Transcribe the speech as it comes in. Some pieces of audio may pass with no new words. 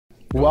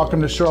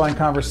Welcome to Shoreline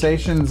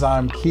Conversations.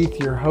 I'm Keith,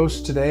 your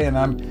host today, and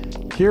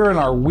I'm here in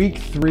our week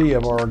 3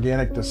 of our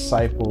Organic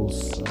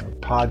Disciples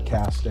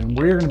podcast, and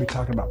we're going to be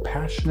talking about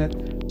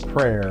passionate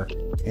prayer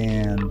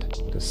and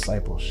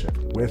discipleship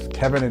with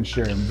Kevin and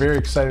Sherry. I'm very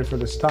excited for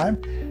this time.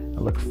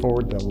 I look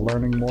forward to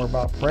learning more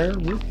about prayer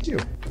with you.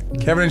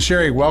 Kevin and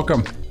Sherry,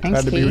 welcome.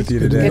 Thanks, Glad to Keith. be with you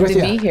today. Good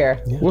to be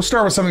here. Yeah. We'll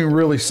start with something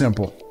really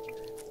simple.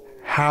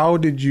 How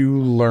did you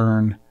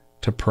learn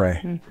to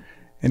pray?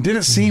 And did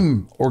it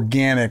seem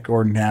organic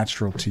or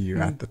natural to you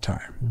at the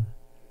time?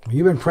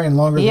 You've been praying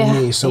longer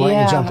than me, so why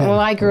don't you jump in? Well,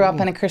 I grew up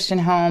in a Christian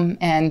home,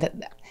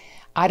 and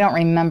I don't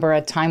remember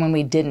a time when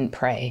we didn't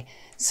pray.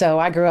 So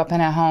I grew up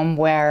in a home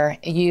where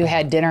you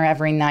had dinner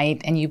every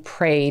night and you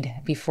prayed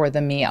before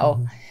the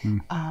meal.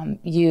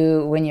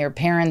 When your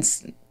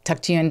parents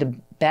tucked you into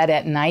bed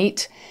at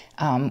night,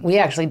 we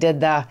actually did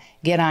the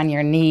get on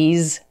your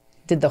knees,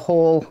 did the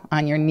whole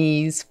on your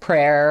knees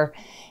prayer.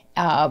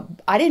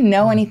 I didn't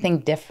know anything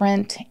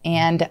different,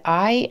 and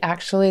I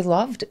actually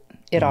loved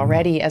it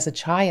already as a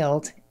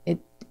child.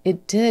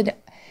 It did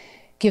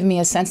give me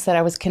a sense that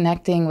I was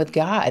connecting with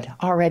God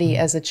already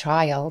as a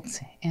child.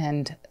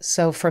 And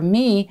so for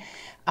me,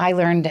 I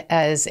learned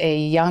as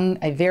a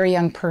very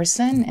young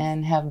person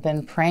and have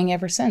been praying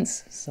ever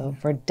since. So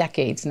for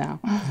decades now.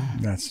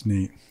 That's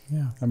neat.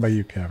 Yeah. How about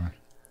you, Kevin?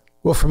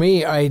 Well, for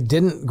me, I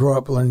didn't grow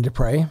up learning to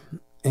pray.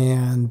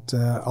 And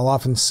I'll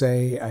often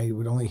say I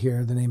would only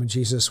hear the name of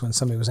Jesus when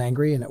somebody was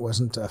angry, and it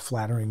wasn't a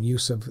flattering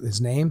use of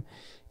his name.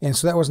 And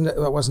so that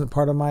wasn't a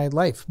part of my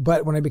life.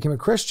 But when I became a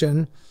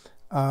Christian,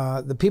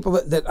 the people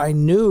that I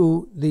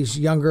knew, these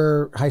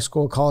younger high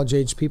school, college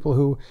age people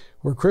who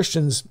were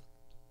Christians,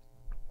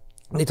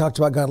 they talked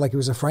about God like he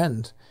was a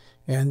friend.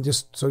 And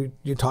just so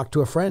you talk to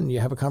a friend, you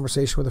have a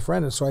conversation with a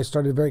friend. And so I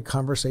started a very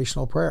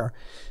conversational prayer.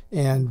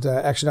 And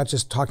actually not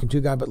just talking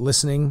to God, but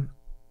listening,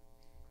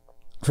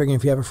 figuring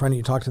if you have a friend and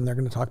you talk to them, they're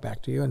going to talk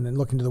back to you, and then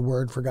looking to the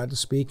Word for God to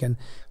speak and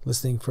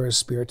listening for His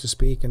Spirit to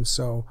speak. And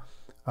so,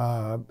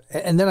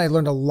 and then I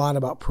learned a lot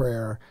about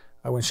prayer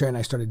when Sherry and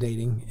I started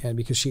dating, and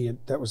because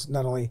that was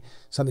not only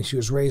something she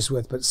was raised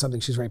with, but something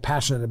she's very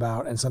passionate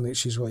about and something that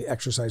she's really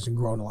exercised and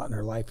grown a lot in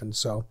her life. And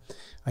so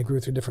I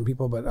grew through different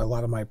people, but a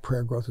lot of my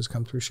prayer growth has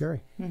come through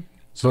Sherry.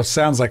 So it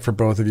sounds like for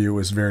both of you, it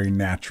was very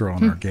natural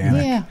and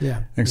organic.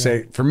 Yeah. And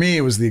say, for me,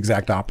 it was the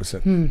exact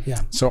opposite. Yeah.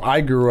 So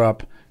I grew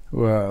up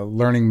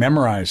learning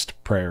memorized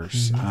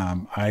prayers.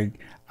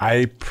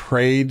 I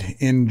prayed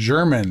in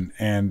German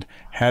and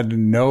had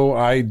no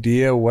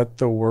idea what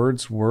the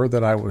words were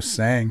that I was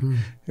saying.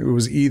 It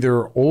was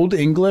either Old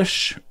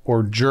English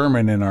or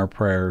German in our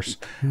prayers,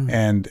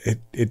 and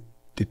it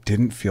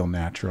didn't feel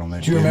natural.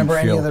 And Do you remember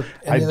any of the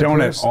I don't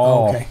prayers? at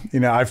all. Oh, okay. You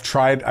know, I've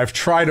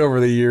tried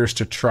over the years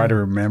to try to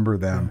remember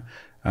them.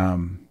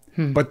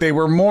 But they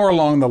were more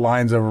along the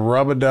lines of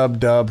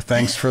rub-a-dub-dub,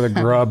 thanks for the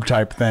grub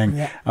type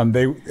thing.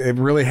 It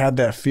really had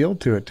that feel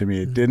to it to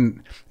me.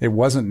 It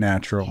wasn't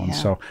natural. And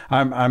so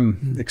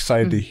I'm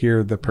excited to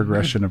hear the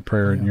progression of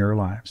prayer in your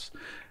lives.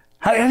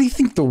 How do you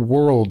think the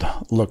world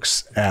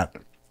looks at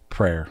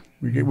prayer?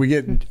 We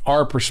get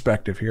our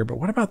perspective here, but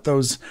what about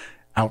those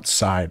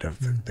outside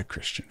of the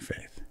Christian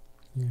faith?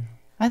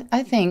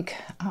 I think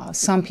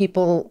some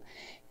people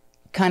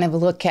kind of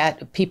look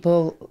at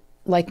people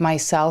like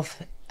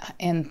myself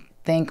and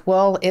think,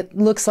 well, it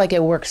looks like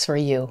it works for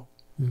you.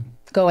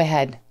 Go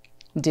ahead,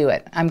 do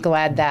it. I'm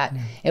glad that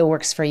it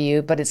works for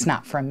you, but it's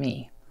not for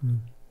me.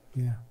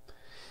 Yeah.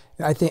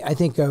 I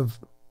think of,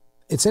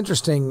 it's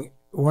interesting,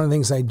 one of the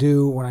things I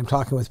do when I'm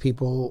talking with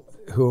people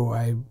who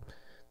I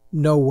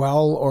know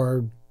well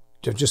or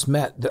have just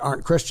met that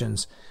aren't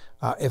Christians,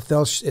 if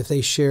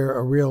they share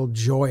a real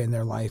joy in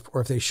their life,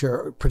 or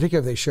particularly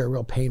if they share a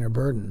real pain or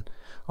burden,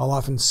 I'll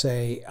often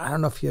say, I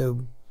don't know if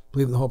you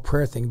believe in the whole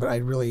prayer thing, but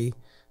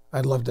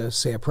I'd love to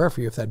say a prayer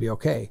for you if that'd be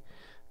okay.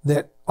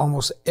 That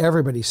almost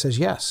everybody says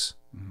yes.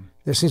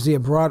 There seems to be a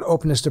broad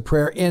openness to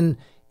prayer in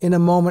a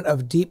moment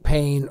of deep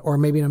pain, or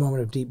maybe in a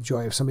moment of deep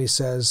joy. If somebody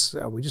says,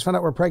 we just found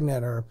out we're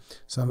pregnant, or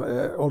some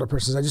older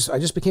person says, I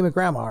just became a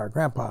grandma or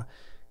grandpa.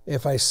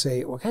 If I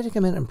say, well, can you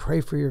come in and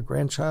pray for your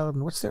grandchild?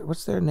 And what's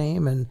their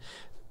name? And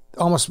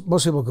almost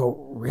most people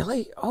go,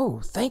 really?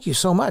 Oh, thank you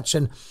so much.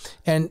 And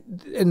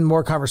in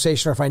more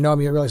conversation, or if I know them,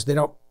 you realize they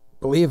don't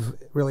believe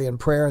really in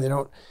prayer. They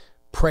don't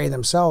pray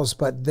themselves,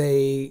 but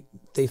they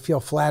feel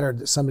flattered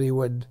that somebody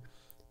would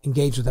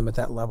engage with them at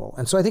that level.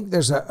 And so I think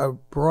there's a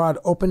broad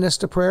openness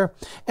to prayer.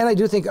 And I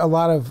do think a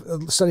lot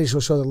of studies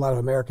will show that a lot of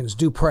Americans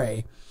do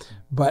pray,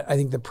 but I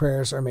think the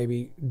prayers are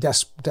maybe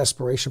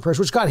desperation prayers,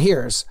 which God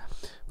hears,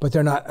 but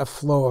they're not a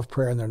flow of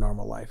prayer in their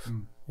normal life.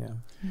 Yeah.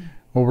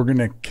 Well, we're going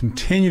to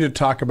continue to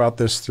talk about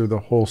this through the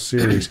whole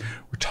series.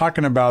 We're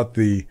talking about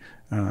the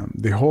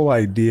whole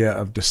idea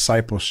of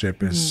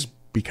discipleship is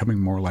becoming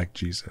more like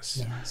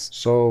Jesus. Yes.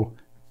 So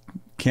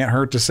can't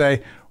hurt to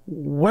say,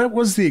 what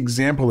was the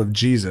example of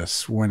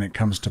Jesus when it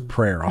comes to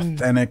prayer,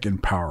 authentic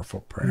and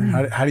powerful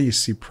prayer? How do you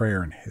see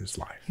prayer in his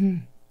life?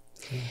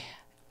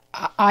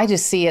 I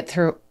just see it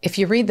through, if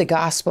you read the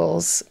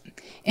Gospels,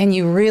 and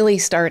you really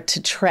start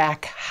to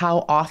track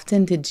how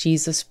often did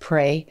Jesus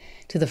pray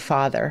to the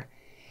Father,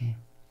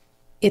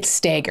 it's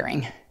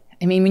staggering.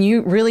 I mean, when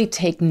you really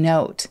take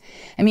note,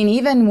 I mean,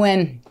 even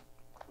when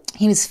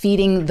he was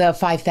feeding the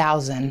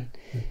 5,000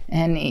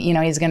 and, you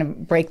know, he's going to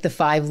break the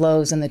 5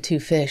 loaves and the 2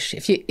 fish.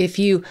 If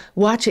you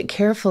watch it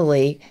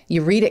carefully,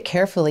 you read it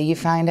carefully, you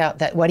find out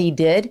that what he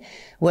did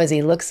was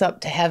he looks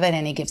up to heaven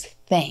and he gives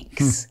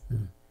thanks.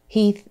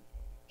 He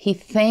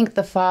thanked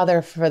the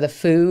Father for the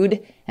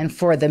food and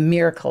for the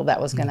miracle that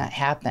was going to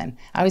happen.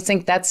 I always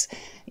think that's,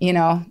 you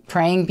know,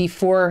 praying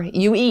before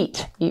you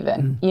eat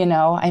even, you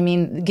know, I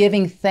mean,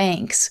 giving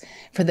thanks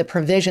for the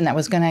provision that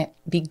was going to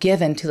be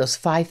given to those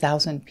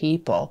 5,000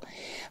 people.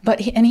 But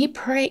he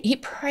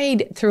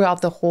prayed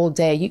throughout the whole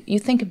day. You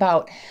think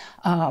about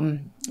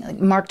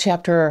Mark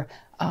chapter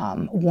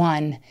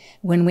 1,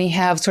 when we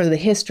have sort of the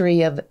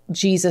history of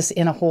Jesus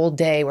in a whole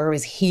day where he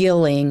was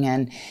healing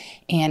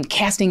and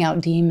casting out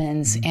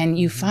demons. And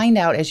you find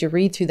out as you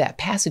read through that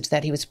passage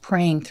that he was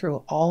praying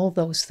through all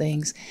those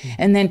things.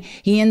 And then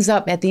he ends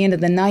up at the end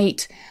of the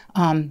night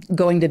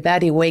going to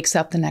bed. He wakes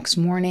up the next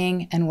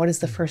morning. And what is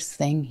the first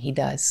thing he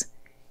does?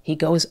 He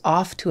goes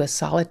off to a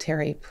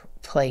solitary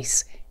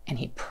place and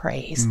he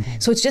prays.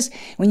 So it's just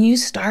when you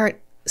start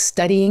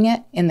studying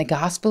it in the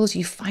Gospels,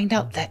 you find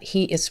out that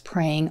he is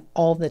praying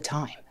all the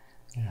time.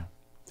 Yeah.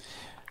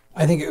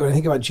 I think when I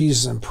think about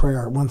Jesus and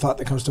prayer, one thought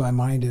that comes to my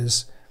mind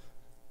is,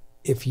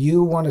 if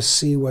you want to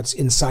see what's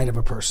inside of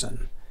a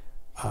person,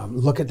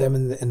 look at them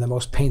in the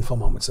most painful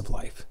moments of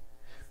life.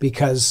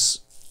 Because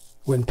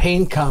when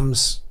pain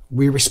comes,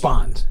 we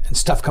respond and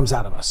stuff comes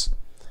out of us.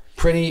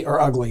 Pretty or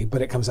ugly,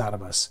 but it comes out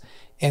of us.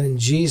 And in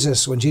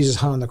Jesus, when Jesus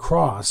hung on the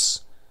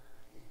cross,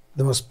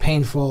 the most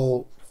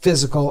painful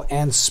physical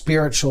and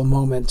spiritual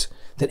moment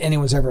that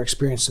anyone's ever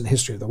experienced in the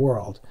history of the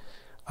world,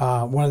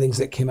 one of the things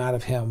that came out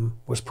of him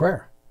was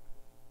prayer.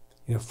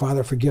 You know,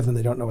 Father, forgive them,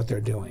 they don't know what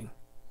they're doing.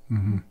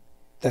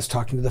 That's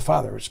talking to the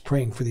Father. It's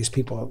praying for these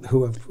people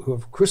who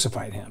have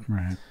crucified him.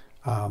 Right.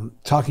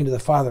 Talking to the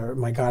Father,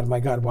 my God,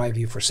 why have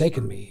you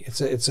forsaken me?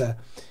 It's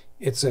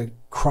a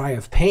cry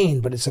of pain,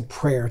 but it's a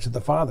prayer to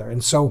the Father.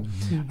 And so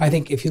I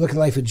think if you look at the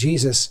life of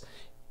Jesus,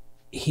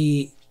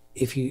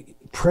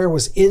 prayer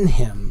was in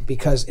him,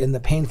 because in the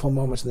painful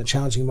moments and the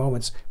challenging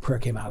moments, prayer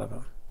came out of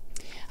him.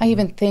 I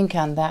even think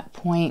on that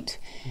point,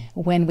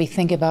 when we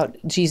think about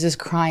Jesus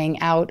crying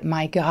out,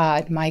 my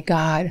God,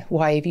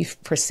 why have you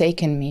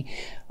forsaken me?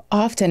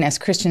 Often as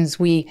Christians,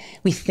 we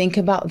think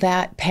about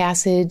that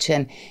passage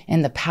and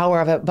the power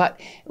of it, but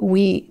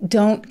we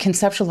don't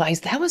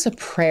conceptualize that was a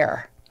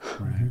prayer.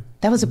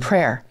 That was a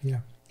prayer. Yeah.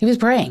 He was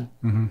praying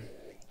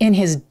in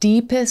his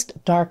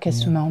deepest,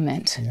 darkest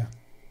moment. Yeah.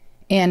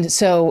 And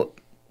so,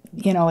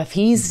 you know, if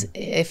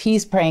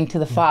he's praying to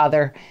the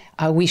Father,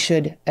 we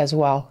should as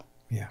well.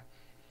 Yeah.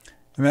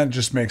 And that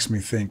just makes me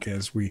think,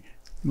 as we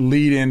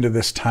lead into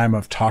this time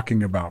of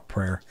talking about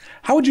prayer,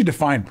 how would you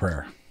define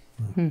prayer?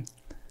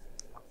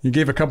 You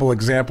gave a couple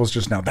examples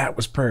just now. That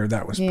was prayer.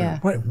 That was prayer.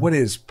 What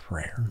is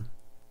prayer?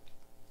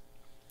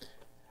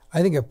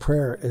 I think a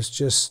prayer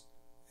is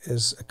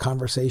a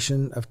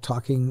conversation of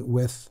talking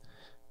with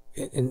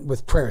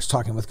prayer is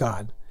talking with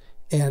God,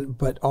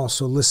 but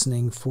also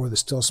listening for the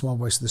still small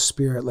voice of the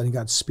Spirit, letting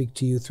God speak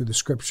to you through the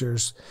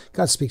Scriptures.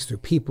 God speaks through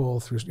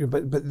people,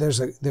 but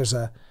there's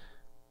a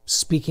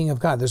speaking of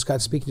God. There's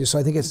God speaking to you. So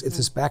I think it's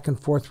this back and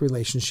forth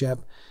relationship.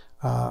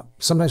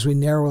 Sometimes we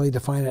narrowly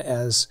define it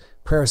as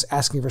prayer is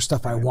asking for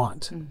stuff I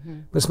want,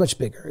 but it's much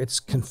bigger. It's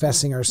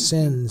confessing our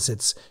sins.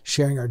 It's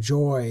sharing our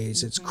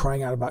joys. It's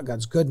crying out about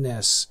God's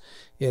goodness.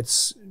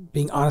 It's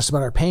being honest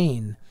about our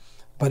pain,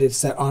 but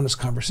it's that honest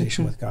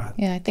conversation with God.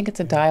 Yeah, I think it's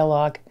a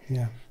dialogue.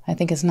 Yeah. I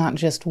think it's not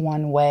just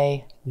one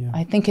way. Yeah.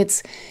 I think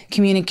it's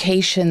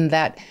communication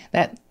that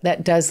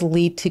does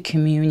lead to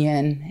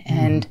communion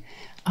and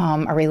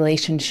a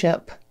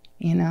relationship.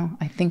 You know,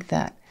 I think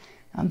that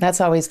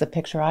that's always the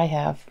picture I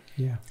have.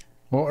 Yeah.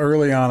 Well,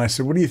 early on, I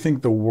said, what do you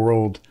think the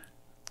world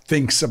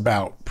thinks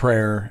about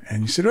prayer?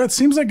 And you said, well, it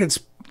seems like it's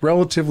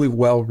relatively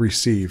well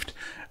received.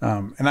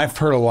 And I've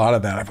heard a lot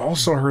of that. I've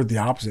also heard the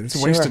opposite.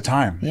 It's a waste of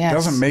time. Yes. It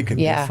doesn't make a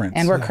difference.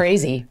 And we're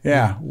crazy.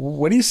 Yeah.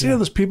 What do you say to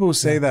those people who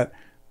say that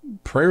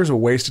prayer is a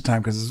waste of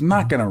time because it's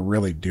not going to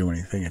really do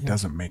anything? It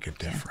doesn't make a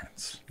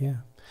difference. Yeah.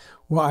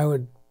 Well, I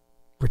would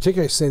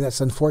particularly say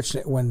that's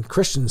unfortunate when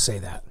Christians say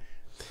that.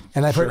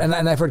 And I've heard, and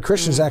I've heard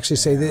Christians actually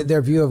say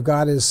their view of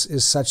God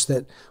is such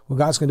that, well,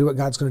 God's going to do what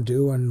God's going to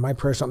do, and my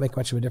prayers don't make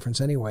much of a difference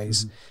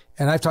anyways.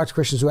 And I've talked to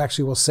Christians who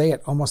actually will say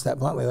it almost that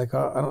bluntly, like,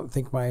 oh, I don't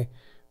think my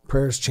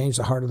prayers change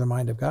the heart or the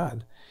mind of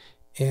God.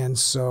 And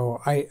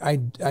so I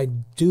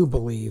do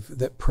believe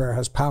that prayer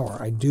has power.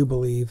 I do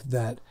believe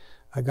that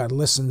God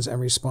listens and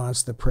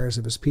responds to the prayers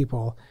of his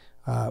people.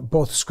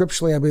 Both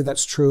scripturally, I believe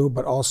that's true,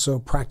 but also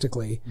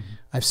practically,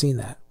 I've seen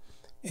that.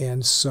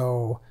 And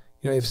so,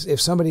 you know,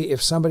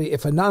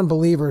 if a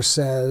non-believer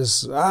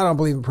says, I don't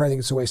believe in prayer, I think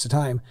it's a waste of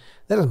time,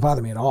 that doesn't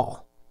bother me at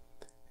all.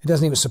 It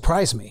doesn't even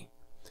surprise me.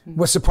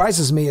 What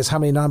surprises me is how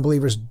many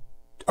non-believers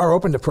are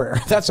open to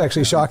prayer. That's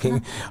actually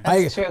shocking.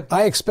 That's true.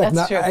 I expect That's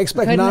not. true. I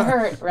expect Couldn't not.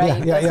 hurt,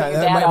 right? Yeah, That's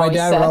what your My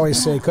dad said. would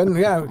always say, "Couldn't.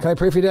 Yeah, can I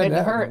pray for your dad?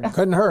 Couldn't hurt.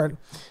 Couldn't hurt."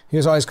 He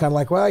was always kind of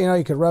like, "Well,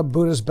 you could rub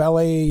Buddha's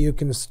belly. You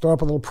can throw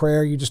up a little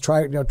prayer. You just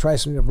try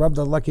some, rub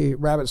the lucky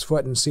rabbit's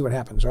foot and see what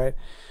happens, right?"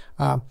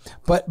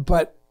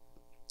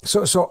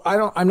 So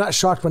I'm not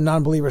shocked when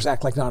non-believers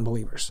act like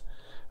non-believers.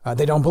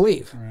 They don't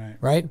believe,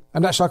 right?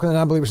 I'm not shocked when the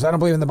non-believers say, I don't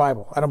believe in the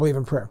Bible. I don't believe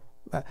in prayer.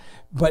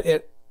 But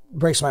it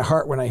breaks my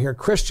heart when I hear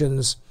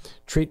Christians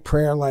treat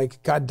prayer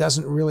like God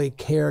doesn't really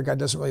care. God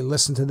doesn't really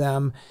listen to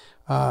them.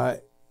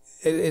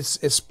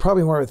 It's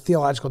probably more of a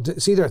theological,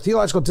 it's either a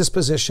theological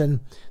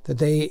disposition that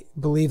they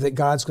believe that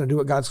God's going to do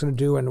what God's going to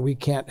do and we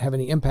can't have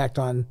any impact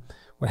on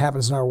what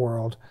happens in our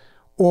world.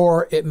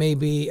 Or it may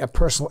be a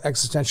personal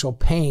existential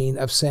pain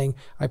of saying,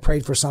 I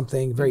prayed for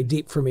something very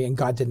deep for me and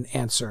God didn't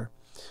answer.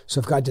 So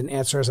if God didn't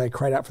answer as I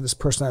cried out for this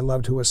person I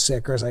loved who was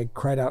sick, or as I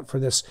cried out for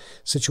this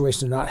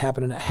situation to not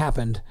happen and it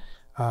happened,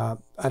 I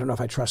don't know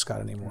if I trust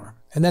God anymore.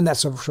 And then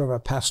that's sort of a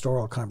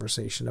pastoral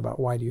conversation about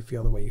why do you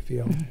feel the way you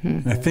feel.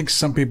 And I think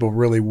some people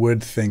really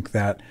would think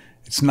that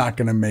it's not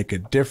going to make a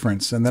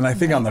difference. And then I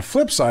think on the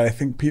flip side, I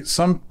think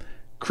some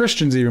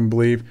Christians even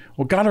believe,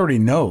 well, God already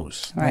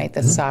knows. Right,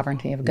 the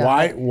sovereignty of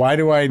God. Why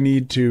do I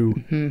need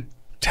to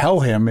tell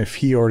him if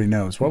he already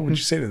knows? What would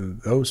you say to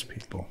those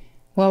people?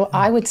 Well,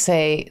 I would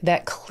say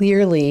that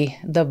clearly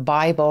the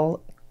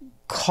Bible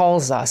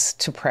calls us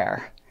to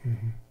prayer.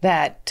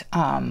 That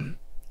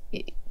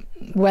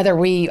whether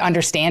we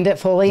understand it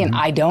fully, and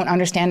I don't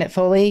understand it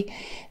fully,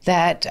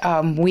 that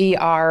we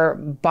are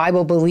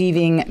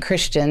Bible-believing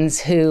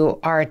Christians who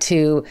are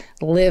to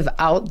live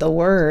out the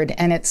Word.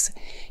 And it's,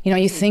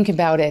 you think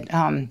about it,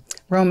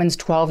 Romans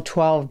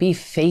 12:12, be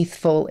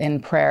faithful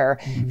in prayer.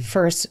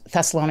 1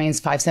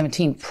 Thessalonians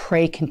 5:17,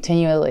 pray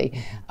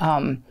continually.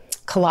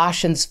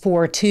 Colossians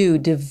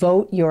 4:2,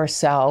 devote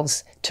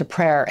yourselves to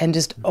prayer, and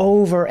just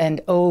over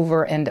and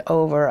over and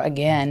over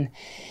again.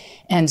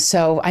 And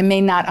so I may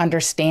not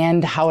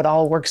understand how it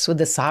all works with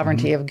the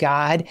sovereignty of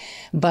God,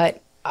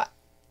 but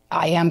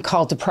I am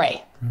called to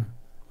pray.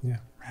 Yeah.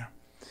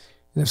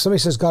 And if somebody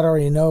says God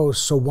already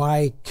knows, so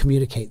why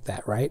communicate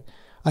that, right?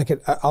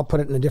 I'll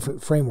put it in a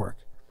different framework.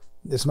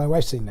 This is my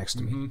wife sitting next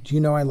to me. Do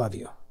you know I love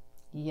you?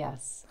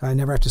 Yes. I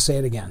never have to say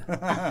it again.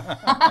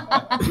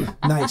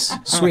 Nice,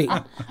 sweet.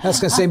 That's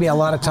going to save me a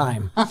lot of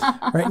time,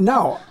 right?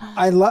 No,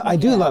 I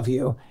do love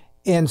you.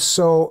 And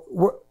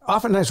so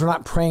oftentimes we're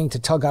not praying to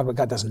tell God what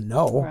God doesn't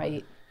know.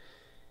 Right.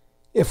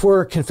 If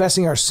we're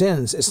confessing our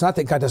sins, it's not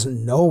that God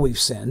doesn't know we've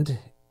sinned.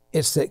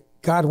 It's that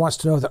God wants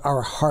to know that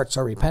our hearts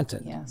are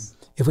repentant. Yes.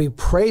 If we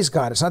praise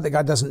God, it's not that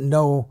God doesn't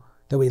know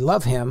that we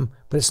love him,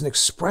 but it's an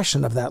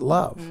expression of that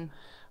love.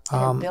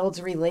 It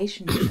builds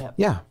relationship.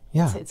 Yeah.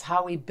 It's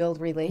how we build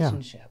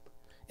relationship.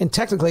 And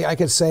technically, I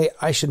could say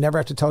I should never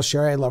have to tell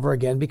Sherry I love her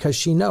again because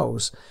she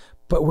knows.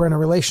 But we're in a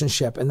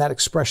relationship, and that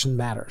expression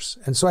matters.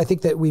 And so I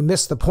think that we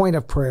miss the point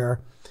of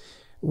prayer.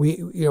 We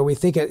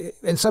think it,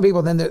 and some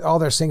people then all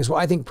they're saying is, well,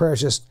 I think prayer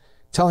is just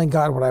telling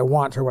God what I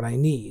want or what I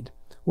need.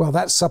 Well,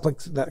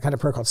 that kind of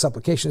prayer called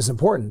supplication is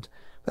important,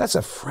 but that's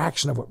a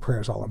fraction of what prayer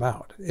is all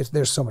about.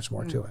 There's so much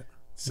more to it.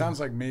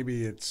 Sounds like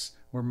maybe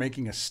we're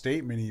making a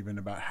statement even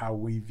about how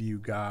we view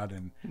God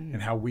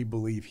and how we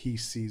believe he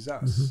sees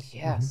us.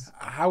 Yes.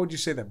 How would you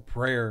say that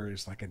prayer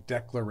is like a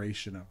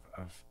declaration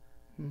of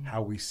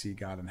how we see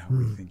God and how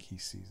we think he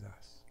sees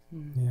us?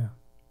 Yeah.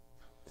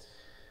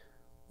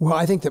 Well,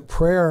 I think that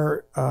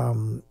prayer,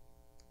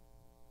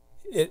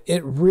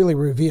 it really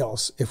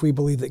reveals if we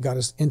believe that God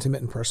is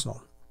intimate and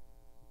personal.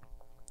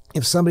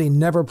 If somebody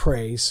never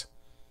prays,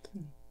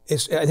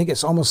 I think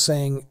it's almost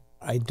saying,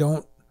 I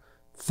don't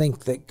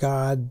think that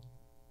God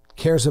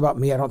cares about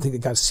me. I don't think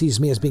that God sees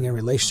me as being in a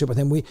relationship with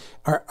him.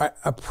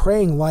 A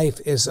praying life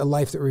is a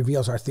life that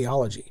reveals our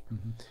theology.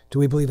 Do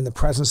we believe in the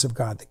presence of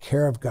God, the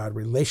care of God,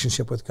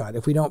 relationship with God?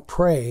 If we don't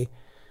pray,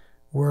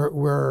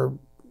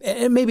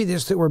 and maybe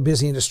just that we're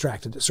busy and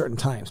distracted at certain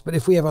times. But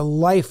if we have a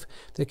life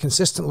that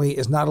consistently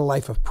is not a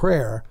life of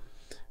prayer,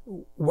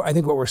 I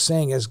think what we're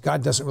saying is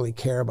God doesn't really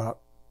care about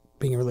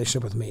being in a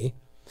relationship with me.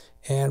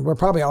 And we're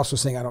probably also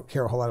saying I don't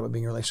care a whole lot about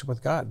being in a relationship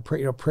with God.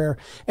 Prayer.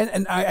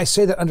 And I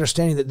say that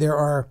understanding that there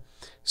are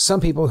some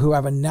people who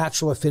have a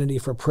natural affinity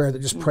for prayer that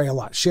just pray a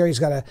lot. Sherry's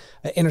got an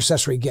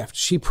intercessory gift.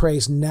 She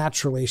prays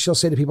naturally. She'll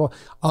say to people,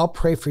 I'll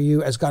pray for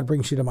you as God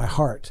brings you to my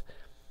heart.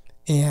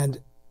 And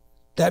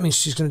that means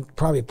she's going to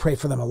probably pray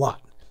for them a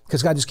lot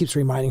because God just keeps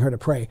reminding her to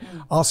pray.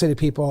 I'll say to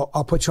people,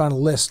 I'll put you on a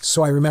list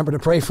so I remember to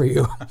pray for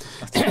you.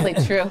 It's really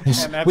true.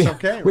 And that's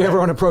okay. We have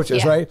our own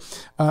approaches, Yeah.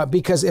 right?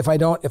 Because if I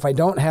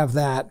don't have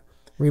that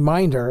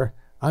reminder,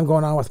 I'm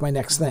going on with my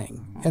next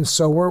thing. And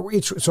so we're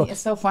each. So it's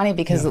so funny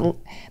because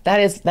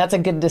that's a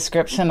good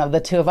description of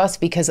the two of us,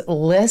 because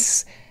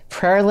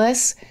prayer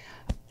lists,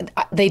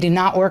 they do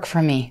not work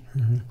for me.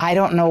 I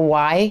don't know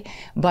why,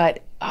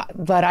 but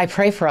I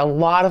pray for a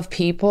lot of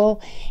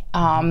people,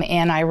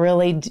 and I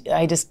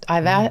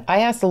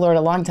asked the Lord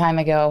a long time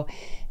ago,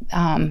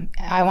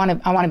 I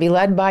want to be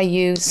led by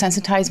you,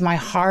 sensitize my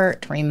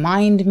heart,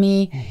 remind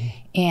me.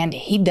 And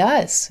he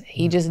does.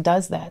 He just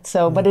does that.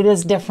 So, but it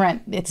is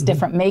different. It's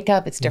different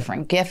makeup. It's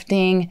different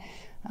gifting.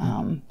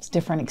 It's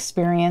different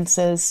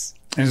experiences.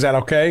 And is that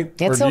okay?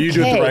 It's or do you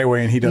do it the right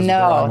way and he does it the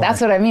wrong way? No, that's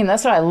what I mean.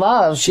 That's what I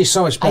love. She's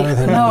so much better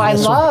than me. No, I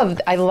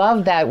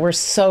love that we're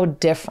so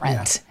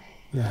different.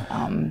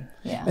 Yeah.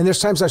 Yeah. And there's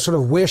times I sort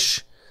of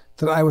wish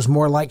that I was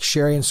more like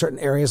Sherry in certain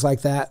areas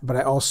like that, but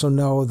I also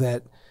know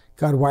that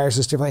God wires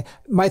us differently.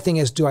 My thing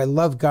is, do I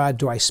love God?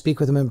 Do I speak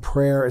with him in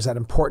prayer? Is that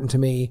important to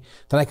me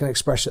that I can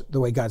express it the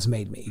way God's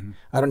made me?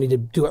 I don't need to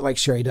do it like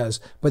Sherry does.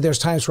 But there's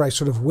times where I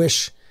sort of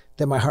wish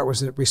that my heart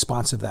was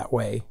responsive that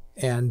way.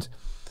 And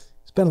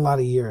it's been a lot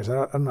of years.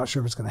 I'm not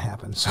sure if it's going to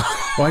happen. So.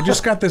 Well, I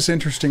just got this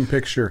interesting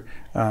picture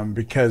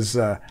because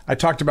I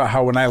talked about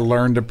how when I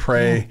learned to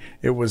pray,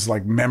 it was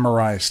like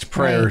memorized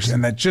prayers,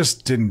 and that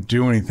just didn't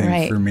do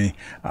anything for me.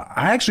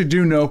 I actually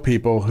do know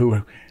people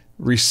who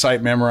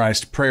recite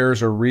memorized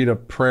prayers or read a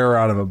prayer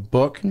out of a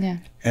book,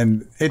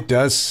 and it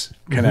does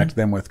connect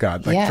them with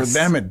God. Like for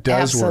them, it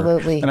does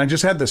work. And I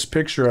just had this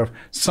picture of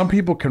some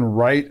people can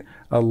write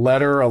a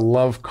letter, a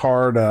love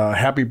card, a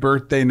happy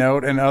birthday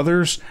note, and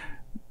others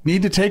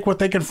need to take what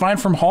they can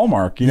find from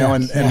Hallmark,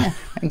 and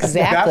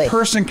exactly. that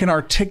person can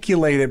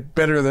articulate it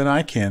better than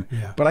I can,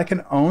 but I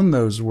can own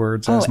those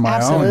words as my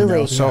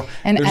own. So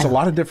there's a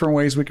lot of different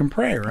ways we can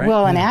pray, right?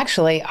 Well, and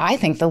actually, I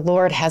think the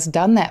Lord has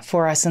done that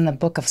for us in the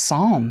book of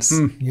Psalms.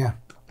 Yeah.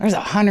 There's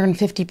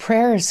 150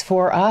 prayers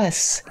for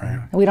us.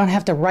 Right. We don't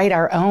have to write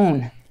our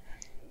own.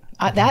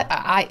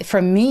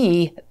 For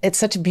me, it's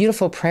such a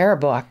beautiful prayer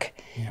book.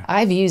 Yeah.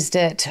 I've used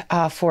it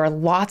for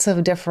lots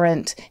of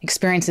different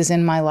experiences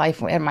in my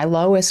life. At my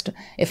lowest,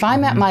 if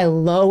I'm at my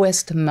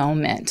lowest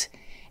moment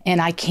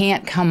and I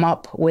can't come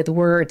up with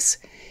words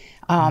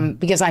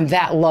because I'm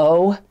that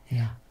low,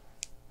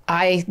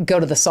 I go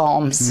to the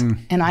Psalms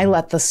and I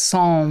let the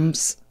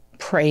Psalms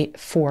pray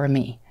for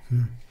me.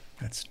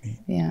 That's neat.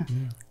 Yeah.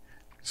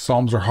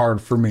 Psalms are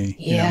hard for me,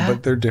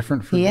 but they're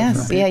different for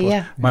different people.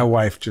 Yeah. My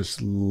wife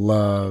just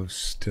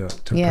loves to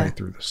pray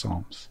through the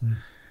Psalms.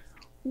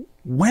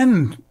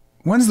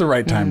 When's the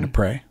right time to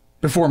pray?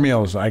 Before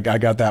meals, I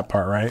got that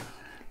part right.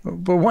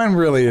 But when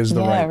really is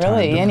the right time to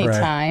pray? Yeah, really,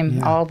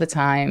 anytime, all the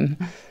time.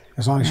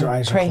 As long as your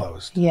eyes are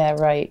closed. Yeah,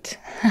 right.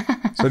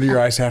 So do your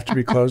eyes have to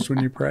be closed when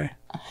you pray?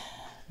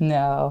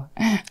 No.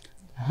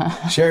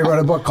 Sherry wrote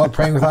a book called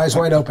Praying with Eyes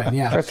Wide Open.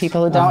 Yeah. For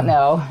people who don't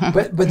know.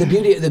 but the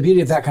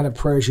beauty of that kind of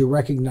prayer is you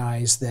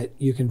recognize that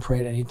you can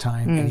pray at any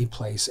time, any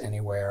place,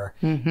 anywhere,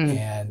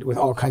 and with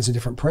all kinds of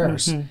different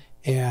prayers.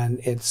 And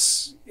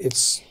it's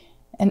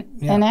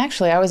And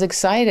actually, I was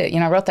excited.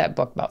 I wrote that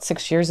book about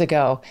 6 years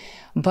ago,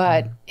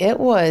 but it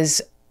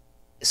was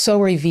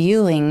so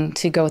revealing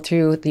to go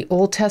through the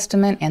Old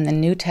Testament and the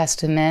New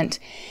Testament,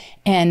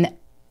 and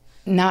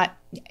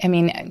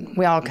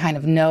we all kind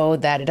of know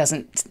that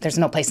there's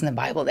no place in the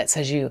Bible that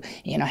says you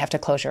have to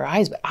close your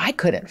eyes, but I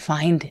couldn't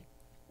find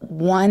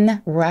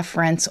one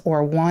reference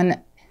or one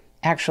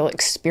actual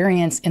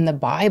experience in the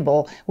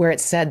Bible where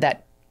it said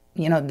that,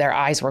 their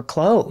eyes were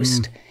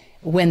closed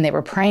when they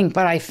were praying.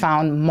 But I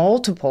found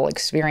multiple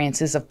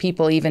experiences of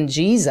people, even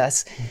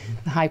Jesus,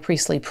 the high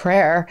priestly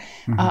prayer,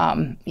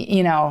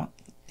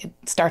 it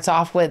starts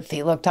off with,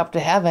 he looked up to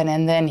heaven,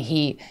 and then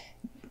he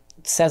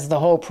says the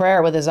whole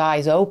prayer with his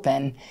eyes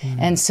open.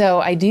 And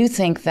so I do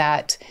think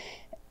that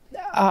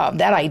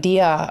that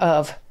idea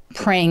of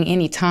praying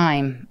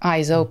anytime,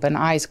 eyes open,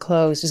 eyes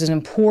closed, is an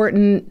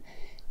important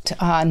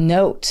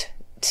note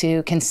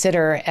to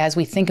consider as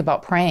we think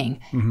about praying,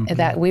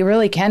 that we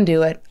really can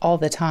do it all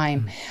the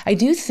time. I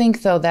do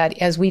think, though, that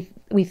as we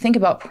think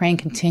about praying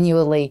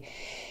continually,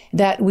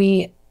 that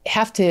we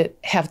have to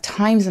have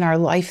times in our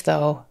life,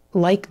 though,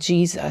 like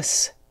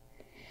Jesus,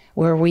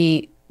 where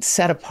we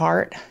set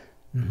apart.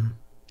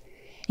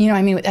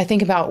 I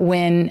think about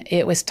when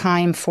it was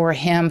time for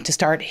him to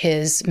start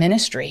his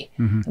ministry.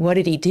 What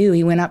did he do?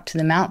 He went up to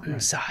the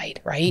mountainside,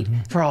 right?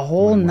 For a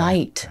whole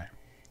night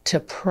to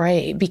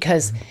pray,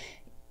 because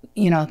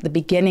the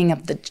beginning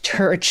of the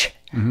church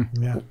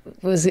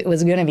was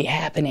going to be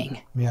happening.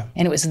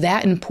 And it was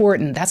that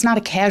important. That's not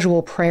a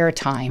casual prayer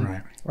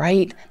time,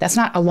 right? That's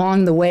not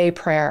along the way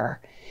prayer.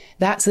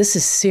 This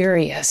is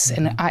serious,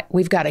 and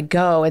we've got to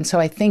go. And so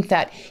I think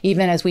that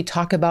even as we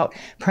talk about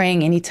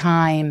praying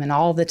anytime and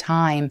all the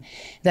time,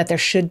 that there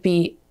should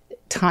be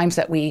times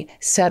that we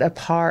set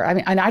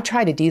apart. And I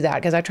try to do that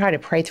because I try to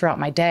pray throughout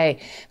my day,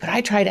 but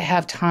I try to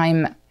have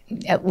time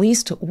at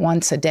least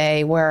once a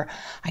day where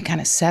I kind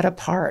of set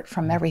apart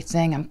from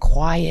everything. I'm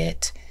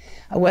quiet,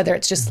 whether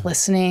it's just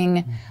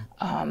listening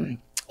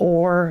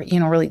or,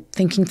 really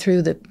thinking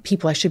through the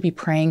people I should be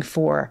praying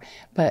for.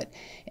 But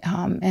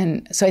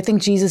and so I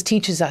think Jesus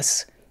teaches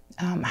us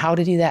how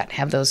to do that,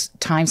 have those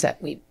times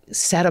that we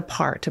set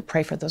apart to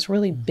pray for those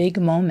really big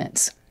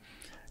moments.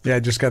 Yeah, I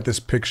just got this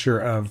picture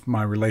of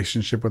my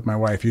relationship with my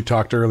wife. You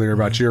talked earlier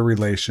about your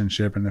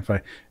relationship, and if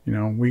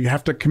we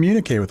have to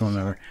communicate with one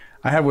another.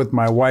 I have with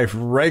my wife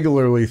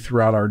regularly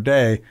throughout our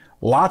day,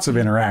 lots of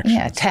interactions.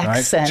 Yeah,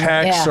 texts right? and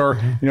texts or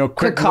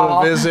quick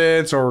little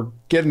visits or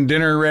getting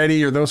dinner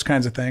ready or those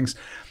kinds of things.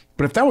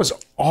 But if that was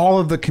all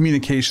of the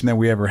communication that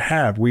we ever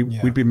have,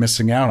 we'd be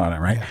missing out on it,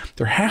 right? Yeah.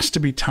 There has to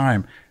be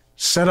time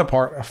set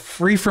apart,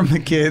 free from the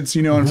kids,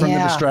 and from the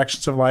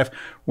distractions of life,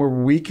 where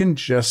we can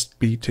just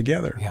be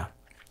together. Yeah.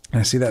 And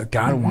I see that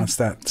God wants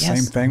that same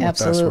thing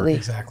with us. We're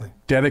exactly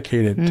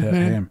dedicated to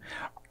Him.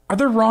 Are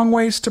there wrong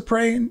ways to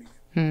pray?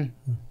 Well,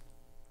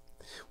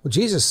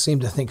 Jesus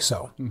seemed to think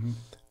so.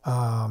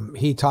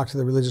 He talked to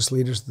the religious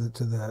leaders,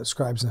 to the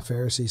scribes and the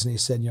Pharisees, and he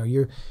said,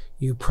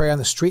 you pray on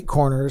the street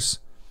corners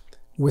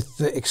with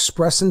the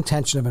express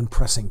intention of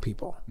impressing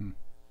people.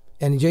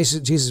 And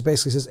Jesus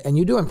basically says, and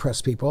you do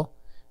impress people,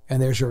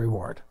 and there's your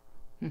reward.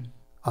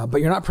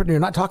 But you're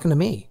not talking to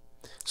me.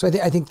 So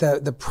I think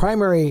the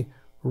primary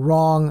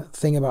wrong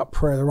thing about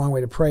prayer, the wrong way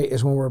to pray,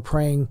 is when we're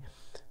praying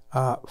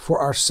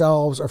for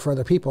ourselves or for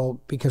other people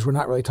because we're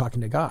not really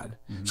talking to God.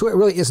 So it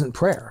really isn't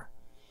prayer,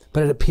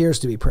 but it appears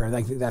to be prayer. And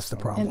I think that's the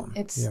problem.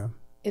 And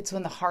it's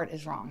when the heart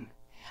is wrong.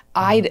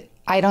 I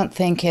don't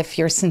think if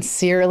you're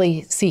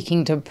sincerely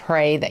seeking to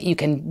pray that you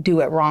can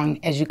do it wrong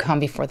as you come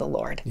before the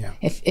Lord. Yeah.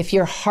 If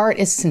your heart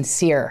is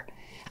sincere,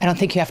 I don't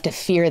think you have to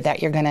fear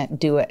that you're going to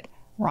do it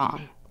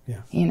wrong.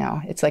 Yeah.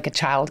 It's like a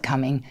child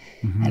coming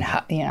and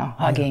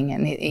hugging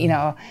and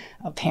a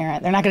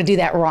parent. They're not going to do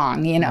that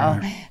wrong. They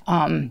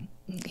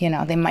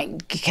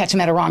might catch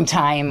them at a wrong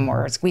time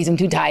or squeeze them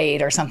too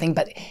tight or something.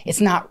 But it's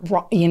not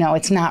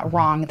it's not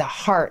wrong. The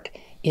heart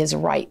is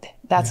right.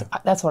 That's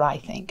what I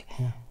think.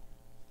 Yeah.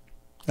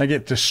 I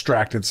get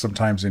distracted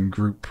sometimes in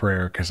group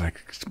prayer because I'm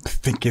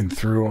thinking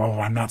through,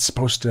 I'm not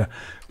supposed to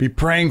be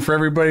praying for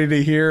everybody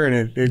to hear.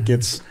 And it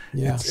gets,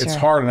 it's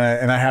hard.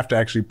 And I have to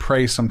actually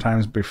pray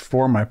sometimes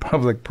before my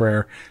public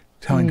prayer,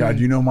 telling God,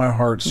 my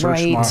heart,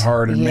 search my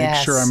heart and make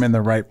sure I'm in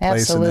the right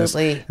place in this.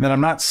 And that I'm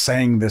not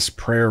saying this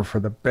prayer for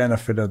the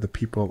benefit of the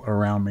people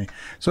around me.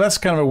 So that's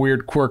kind of a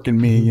weird quirk in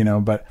me,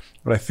 but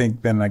I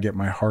think then I get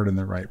my heart in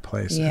the right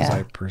place as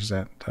I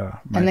present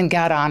my and then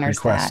God honors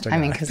that.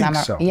 Because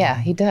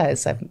He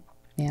does.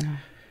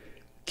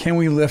 Can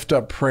we lift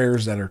up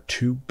prayers that are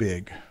too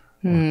big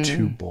or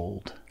too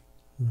bold?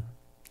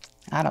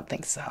 I don't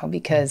think so,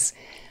 because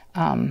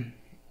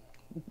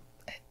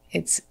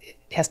it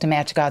has to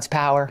match God's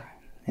power.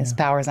 His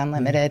power is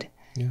unlimited.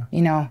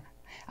 Yeah.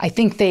 I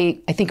think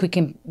we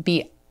can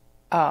be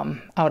out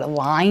of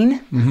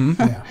line.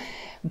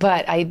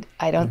 But I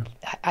don't.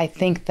 I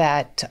think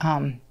that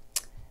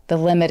the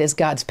limit is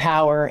God's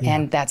power,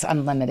 and that's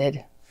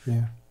unlimited.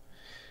 Yeah,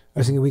 I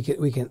was thinking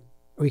we can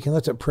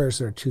lift up prayers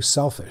that are too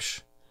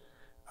selfish,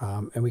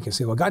 and we can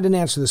say, well, God didn't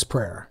answer this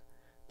prayer,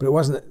 but it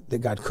wasn't that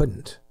God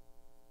couldn't.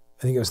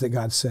 I think it was that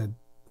God said,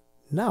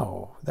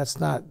 no, that's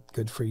not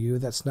good for you.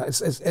 That's not.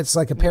 It's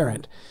like a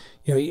parent,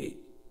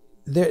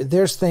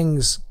 There's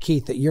things,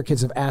 Keith, that your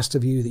kids have asked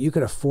of you that you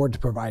could afford to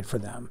provide for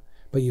them,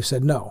 but you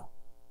said no.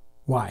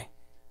 Why?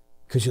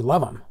 Because you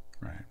love them,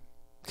 right?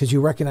 Because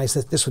you recognize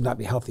that this would not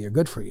be healthy or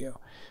good for you.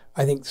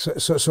 I think so.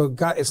 So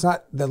God, it's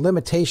not the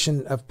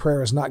limitation of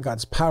prayer is not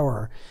God's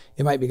power.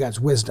 It might be God's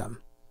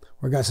wisdom,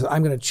 where God says,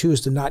 "I'm going to choose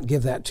to not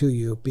give that to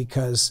you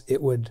because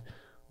it would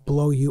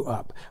blow you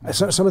up."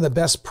 Some of the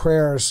best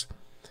prayers,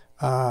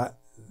 I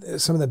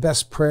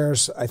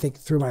think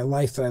through my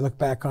life that I look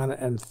back on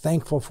and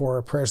thankful for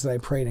are prayers that I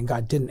prayed and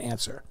God didn't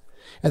answer.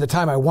 At the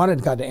time, I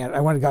wanted God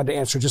to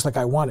answer just like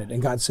I wanted, and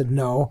God said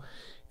no.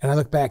 And I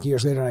look back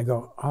years later and I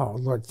go, oh,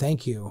 Lord,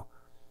 thank you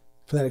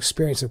for that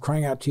experience of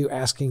crying out to you,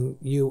 asking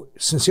you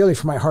sincerely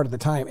from my heart at the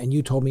time, and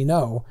you told me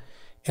no.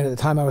 And at the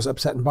time I was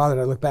upset and bothered.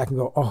 I look back and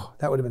go, oh,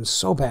 that would have been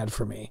so bad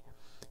for me.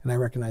 And I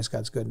recognize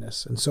God's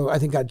goodness. And so I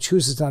think God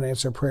chooses not to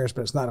answer prayers,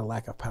 but it's not a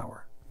lack of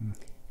power.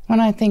 When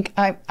I think,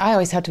 I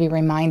always have to be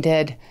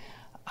reminded,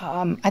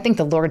 I think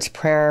the Lord's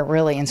Prayer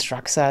really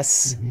instructs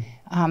us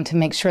to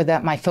make sure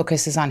that my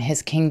focus is on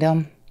His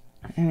kingdom.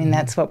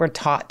 That's what we're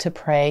taught to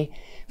pray,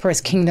 for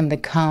His kingdom to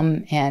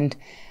come. And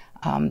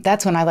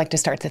that's when I like to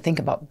start to think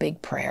about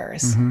big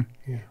prayers.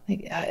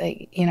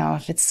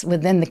 If it's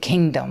within the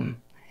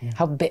kingdom,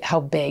 how big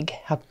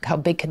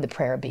could the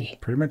prayer be?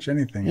 Pretty much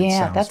anything.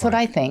 That's what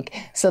I think.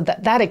 So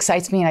that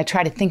excites me, and I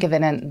try to think of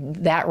it in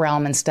that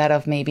realm instead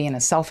of maybe in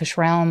a selfish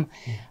realm.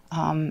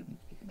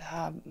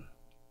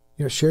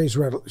 Sherry's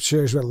read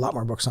a lot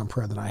more books on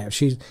prayer than I have.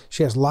 She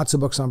has lots of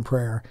books on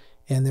prayer,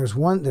 and there's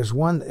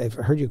one I've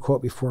heard you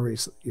quote before.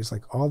 It's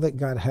like all that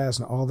God has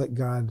and all that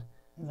God.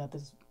 All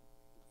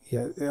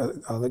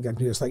that God can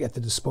do is like at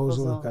the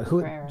disposal of God. Do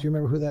you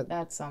remember who that?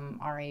 That's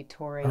R.A.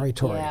 Torrey. R.A.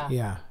 Torrey.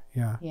 Yeah.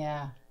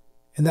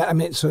 And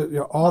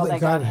that all that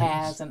God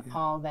has and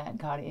all that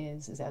God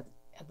is at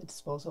the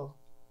disposal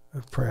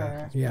of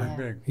prayer. Yeah.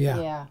 Big.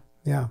 Yeah.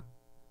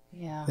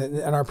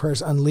 And our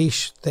prayers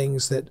unleash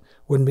things that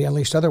wouldn't be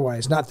unleashed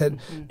otherwise. Not that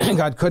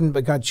God couldn't,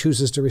 but God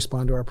chooses to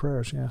respond to our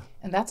prayers. Yeah.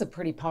 And that's a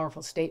pretty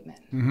powerful statement.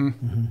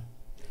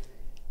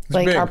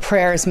 Big. Our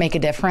prayers make a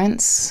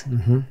difference.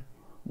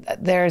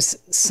 There's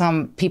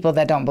some people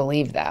that don't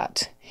believe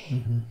that.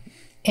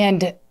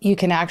 And you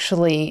can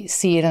actually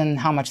see it in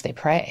how much they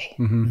pray.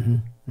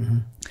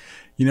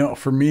 You know,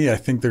 for me, I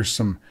think there's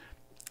some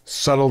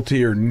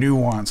subtlety or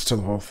nuance to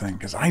the whole thing,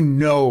 because I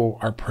know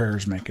our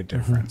prayers make a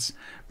difference,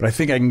 but I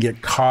think I can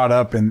get caught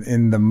up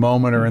in the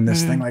moment or in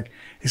this thing, like,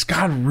 is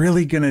God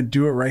really going to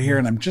do it right here?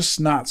 And I'm just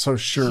not so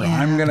sure.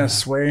 I'm going to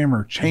sway him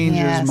or change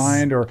his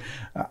mind, or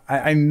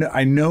I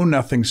know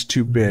nothing's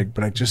too big,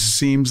 but it just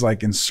seems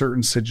like in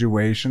certain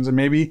situations, and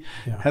maybe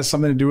has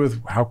something to do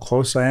with how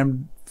close I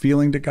am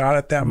feeling to God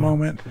at that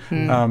moment.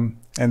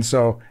 And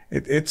so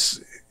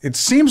it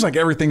seems like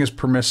everything is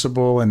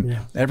permissible and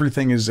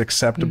everything is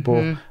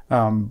acceptable,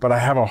 but I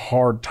have a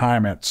hard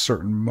time at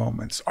certain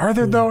moments. Are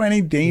there, though, any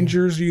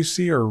dangers you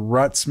see or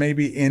ruts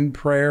maybe in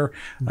prayer?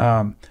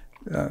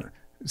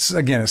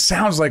 Again, it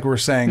sounds like we're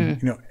saying,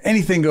 you know,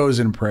 anything goes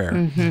in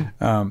prayer,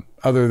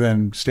 other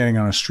than standing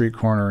on a street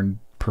corner and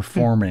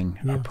performing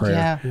a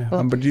prayer.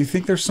 Well, but do you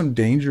think there's some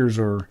dangers?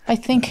 Or I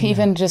think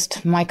even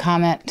just my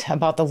comment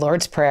about the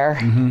Lord's Prayer,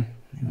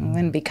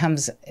 when it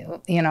becomes,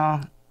 you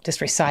know,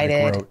 just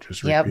recited. Like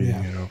just repeating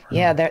it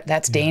over.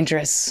 That's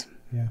dangerous.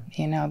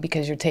 You know,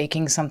 because you're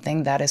taking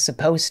something that is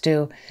supposed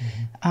to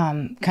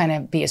kind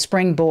of be a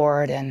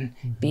springboard and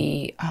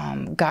be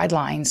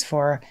guidelines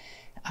for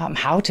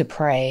how to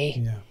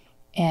pray.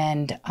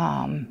 And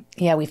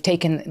we've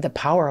taken the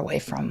power away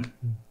from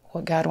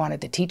what God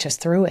wanted to teach us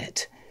through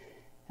it.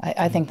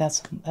 I think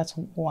that's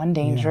one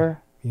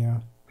danger.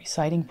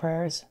 Reciting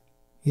prayers.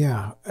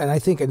 Yeah, and I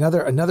think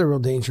another real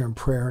danger in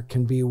prayer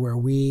can be where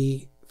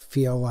we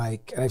feel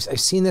like, and I've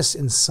seen this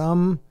in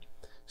some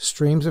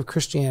streams of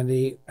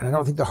Christianity, and I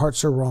don't think the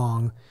hearts are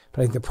wrong,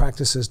 but I think the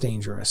practice is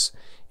dangerous.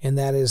 And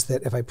that is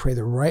that if I pray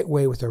the right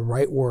way with the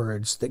right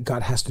words, that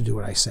God has to do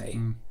what I say.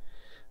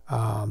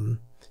 And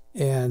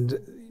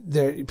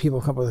there,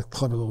 people come up with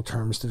clever little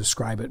terms to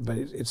describe it, but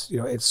it's you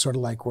know, it's sort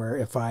of like where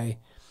if I,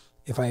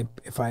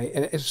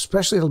 and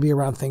especially it'll be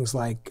around things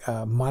like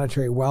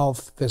monetary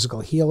wealth,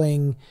 physical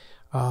healing.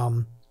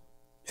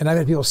 And I've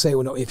had people say,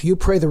 well, no, if you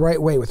pray the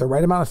right way with the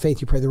right amount of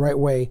faith, you pray the right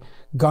way,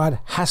 God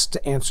has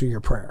to answer your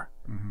prayer.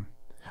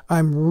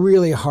 I'm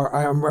really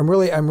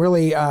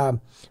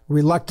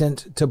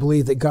reluctant to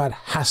believe that God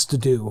has to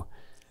do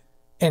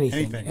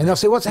anything. And they'll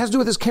say, well, it has to do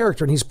with his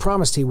character, and he's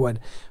promised he would.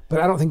 But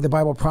I don't think the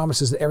Bible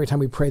promises that every time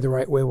we pray the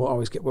right way, we'll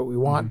always get what we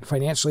want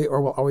financially,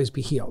 or we'll always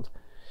be healed.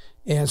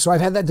 And so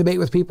I've had that debate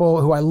with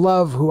people who I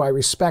love, who I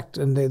respect,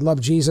 and they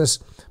love Jesus,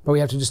 but we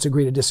have to just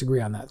agree to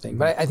disagree on that thing.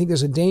 But I think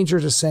there's a danger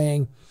to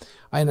saying,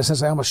 in a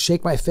sense, I almost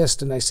shake my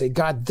fist and I say,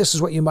 God, this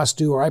is what you must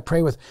do, or I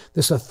pray with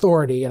this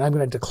authority and I'm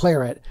going to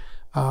declare it.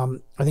 I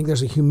think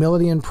there's a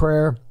humility in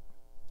prayer.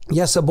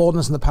 Yes, a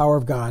boldness in the power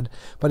of God,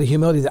 but a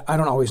humility that I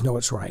don't always know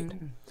it's right.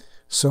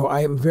 So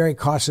I am very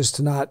cautious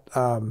to not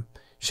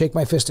shake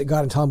my fist at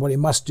God and tell him what he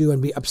must do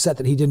and be upset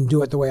that he didn't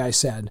do it the way I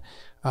said.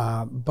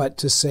 But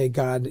to say,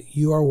 God,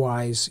 you are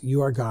wise,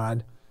 you are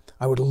God.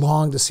 I would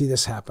long to see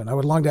this happen. I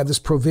would long to have this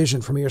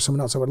provision for me or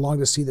someone else. I would long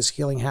to see this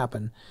healing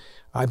happen.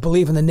 I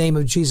believe in the name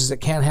of Jesus it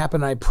can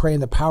happen. I pray in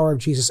the power of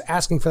Jesus,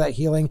 asking for that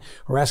healing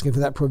or asking for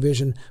that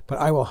provision. But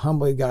I will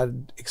humbly,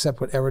 God, accept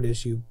whatever it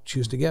is you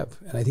choose to give.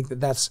 And I think that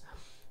that's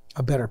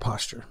a better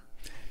posture.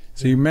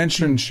 So you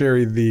mentioned,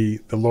 Sherry, the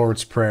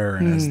Lord's Prayer,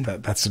 and as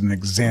that's an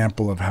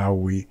example of how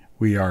we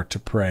are to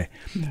pray.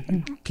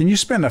 Can you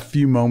spend a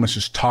few moments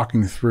just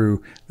talking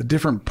through the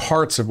different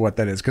parts of what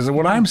that is? Because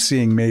what I'm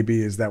seeing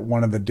maybe is that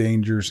one of the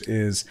dangers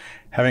is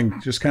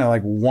having just kind of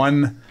like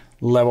one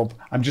level.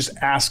 I'm just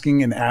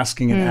asking and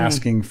asking and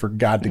asking for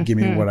God to give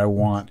me what I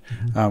want.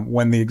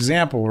 When the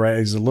example, right,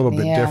 is a little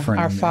bit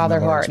different. Our Father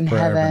who art in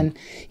heaven.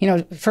 You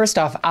know, first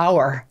off,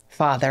 our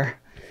Father.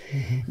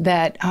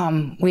 That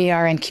we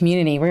are in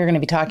community. We're going to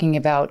be talking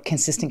about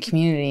consistent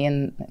community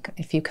in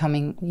a few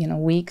coming,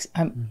 weeks.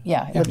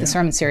 With the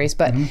sermon series.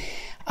 But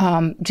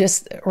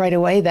just right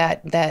away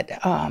that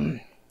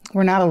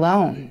we're not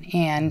alone,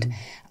 and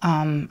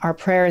our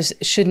prayers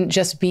shouldn't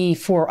just be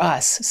for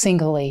us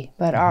singly,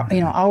 but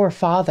our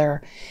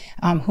Father,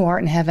 who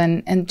art in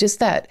heaven, and just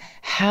that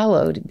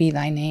hallowed be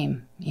thy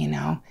name.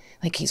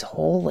 Like he's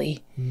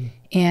holy,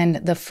 and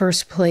the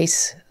first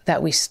place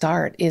that we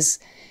start is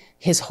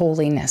his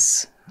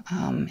holiness,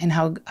 and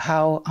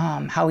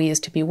how he is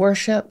to be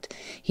worshipped.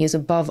 He is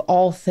above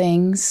all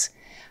things.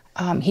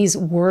 He's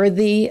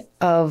worthy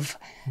of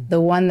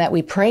the one that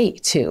we pray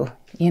to.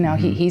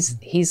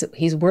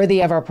 He's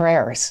worthy of our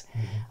prayers.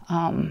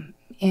 And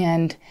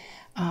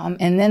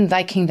then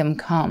thy kingdom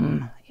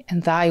come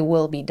and thy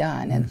will be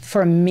done. And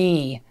for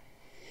me,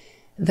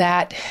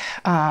 that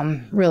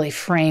really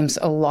frames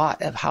a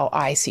lot of how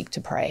I seek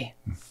to pray.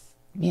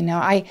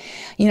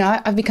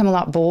 I've become a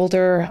lot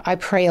bolder. I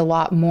pray a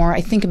lot more.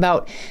 I think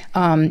about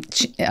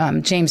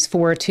James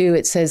 4:2.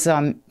 It says,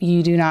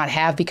 "You do not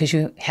have because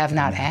you have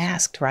not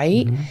asked."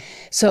 Right.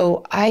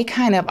 So I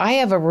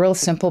have a real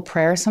simple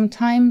prayer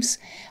sometimes.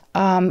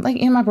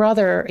 My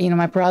brother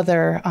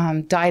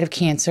died of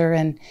cancer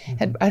and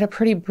had a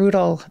pretty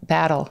brutal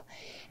battle.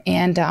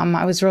 And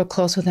I was real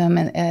close with him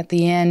at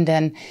the end,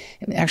 and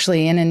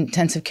actually in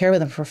intensive care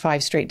with him for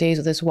 5 straight days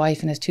with his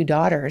wife and his 2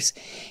 daughters.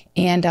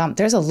 And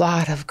there's a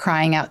lot of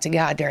crying out to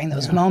God during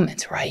those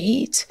moments,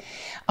 right?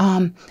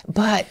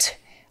 But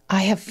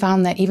I have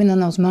found that even in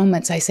those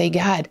moments, I say,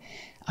 God,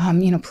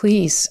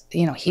 please,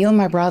 heal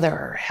my brother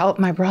or help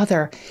my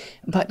brother.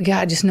 But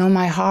God, just know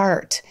my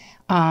heart.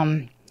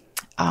 I'm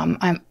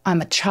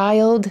a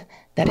child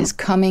that is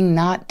coming,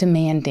 not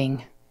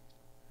demanding.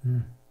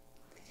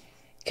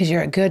 Because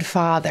you're a good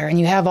father and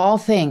you have all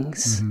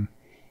things,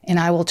 and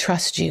I will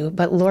trust you.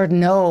 But Lord,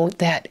 know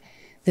that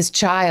this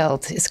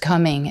child is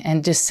coming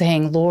and just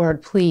saying,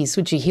 Lord, please,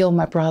 would you heal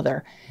my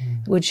brother?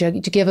 Would you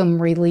give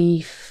him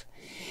relief?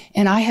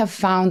 And I have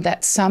found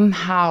that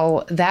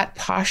somehow that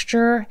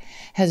posture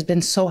has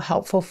been so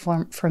helpful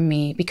for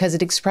me, because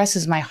it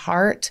expresses my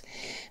heart,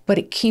 but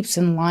it keeps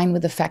in line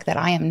with the fact that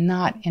I am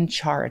not in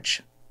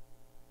charge.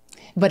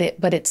 But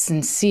it's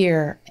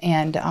sincere,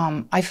 and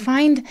I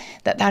find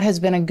that has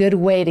been a good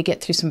way to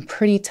get through some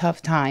pretty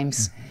tough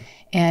times,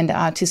 and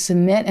to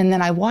submit. And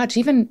then I watch,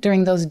 even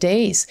during those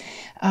days,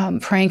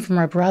 praying for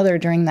my brother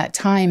during that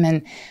time,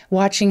 and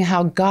watching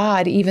how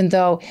God, even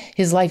though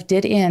his life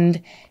did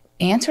end,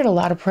 answered a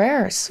lot of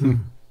prayers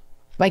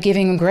by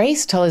giving him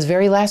grace till his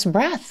very last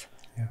breath.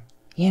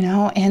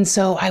 And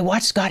so I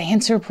watched God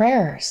answer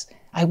prayers.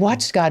 I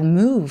watched God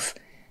move.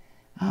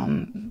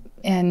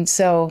 And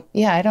so,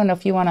 I don't know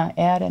if you want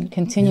to add and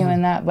continue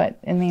in that, but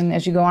I mean,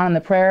 as you go on in the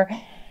prayer,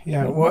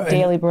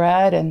 daily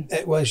bread. And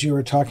it was, you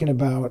were talking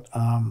about,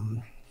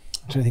 I'm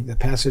trying to think the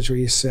passage where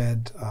you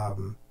said,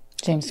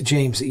 James,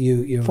 that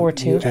you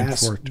 4:2.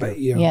 asked, but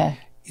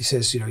he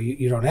says,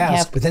 you don't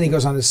ask, but then he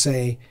goes on to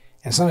say,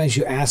 and sometimes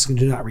you ask and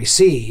do not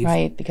receive.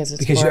 Right, because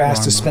you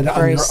ask to spend it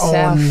on your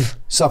own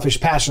selfish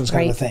passions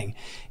kind of a thing.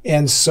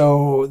 And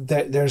so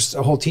there's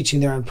a whole teaching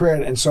there on prayer.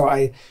 And so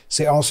I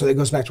say also, that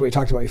goes back to what we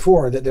talked about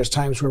before, that there's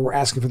times where we're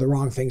asking for the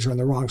wrong things or in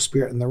the wrong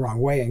spirit in the wrong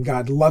way. And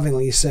God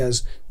lovingly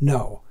says,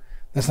 no,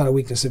 that's not a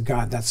weakness of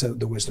God. That's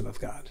the wisdom of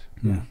God.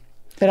 Yeah.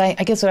 But I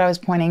guess what I was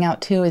pointing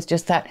out too is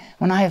just that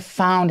when I have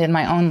found in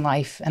my own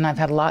life, and I've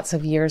had lots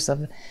of years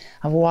of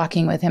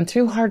walking with him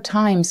through hard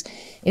times,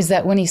 is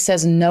that when he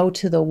says no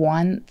to the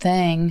one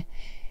thing,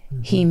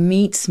 he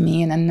meets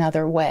me in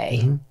another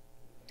way.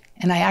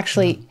 And I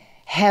actually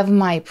have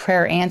my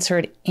prayer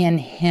answered in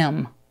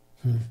him,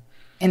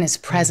 in his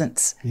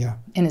presence,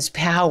 in his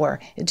power.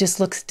 It just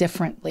looks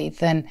differently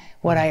than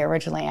what I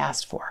originally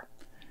asked for.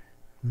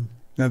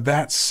 Now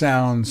that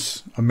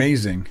sounds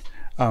amazing.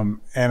 And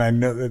I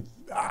know that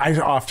I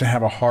often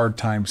have a hard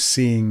time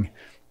seeing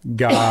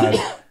God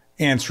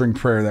answering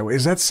prayer that way.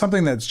 Is that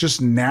something that's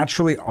just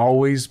naturally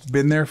always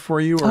been there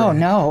for you? Or,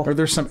 no. Are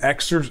there some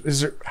extra,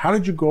 how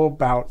did you go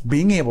about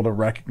being able to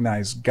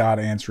recognize God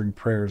answering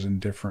prayers in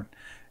different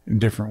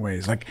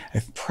ways? Like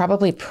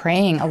probably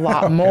praying a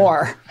lot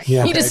more.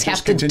 You just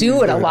have to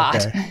do it a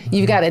lot. Okay.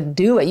 You've got to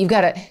do it. You've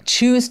got to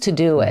choose to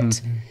do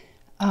it.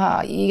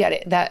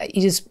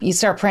 You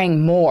start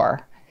praying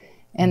more.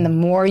 And the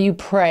more you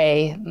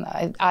pray,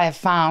 I have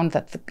found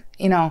that,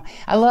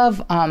 I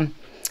love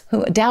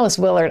Dallas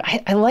Willard.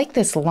 I like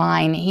this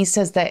line. He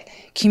says that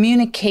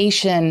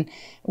communication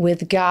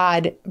with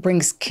God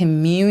brings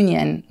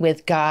communion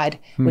with God,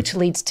 which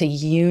leads to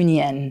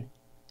union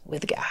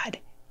with God.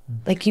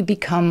 Like you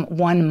become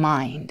one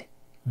mind.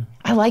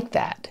 I like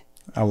that.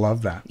 I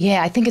love that.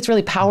 Yeah, I think it's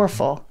really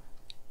powerful.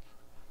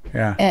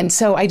 Yeah. And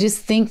so I just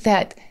think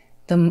that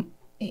the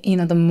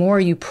more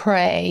you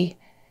pray,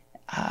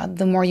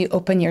 the more you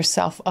open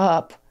yourself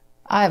up.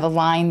 I have a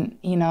line,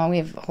 we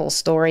have a whole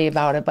story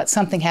about it, but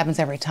something happens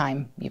every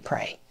time you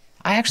pray.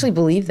 I actually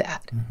believe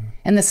that.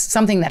 And this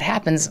something that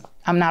happens,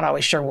 I'm not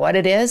always sure what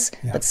it is,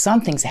 but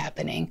something's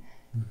happening.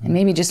 And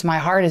maybe just my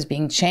heart is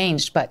being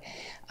changed. But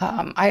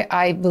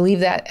I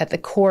believe that at the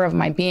core of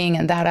my being,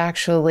 and that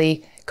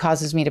actually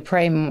causes me to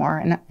pray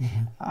more.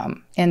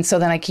 And so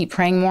then I keep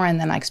praying more, and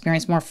then I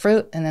experience more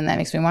fruit, and then that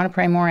makes me want to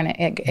pray more, and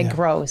it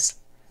grows.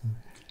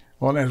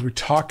 Well, as we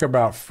talk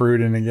about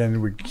fruit, and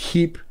again, we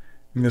keep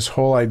this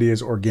whole idea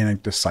is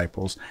organic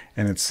disciples,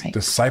 and it's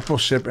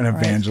discipleship and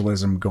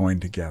evangelism going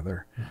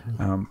together.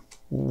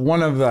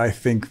 One of I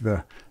think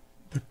the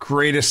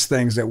greatest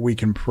things that we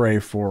can pray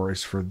for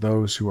is for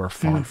those who are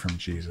far from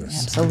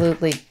Jesus.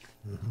 Absolutely.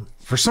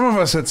 For some of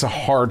us, it's a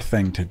hard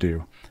thing to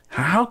do.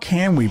 How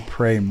can we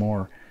pray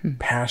more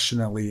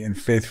passionately and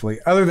faithfully,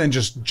 other than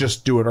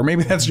just do it? Or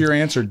maybe that's your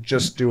answer,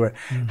 just do it.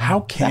 How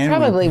can that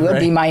probably would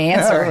be my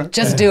answer.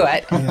 Just do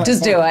it.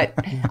 Just do it.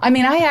 I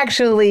mean, I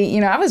actually,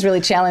 I was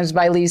really challenged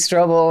by Lee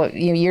Strobel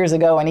years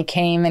ago when he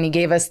came and he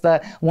gave us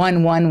the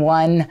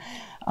 1-1-1,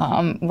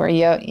 where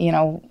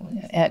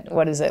at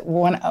what is it,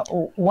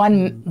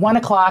 1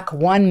 o'clock,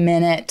 1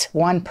 minute,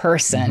 one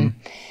person.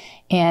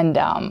 And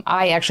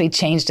I actually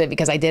changed it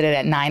because I did it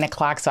at 9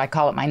 o'clock, so I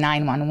call it my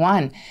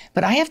 911.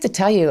 But I have to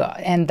tell you,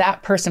 and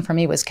that person for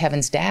me was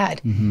Kevin's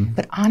dad.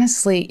 But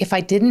honestly, if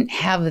I didn't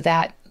have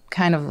that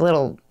kind of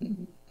little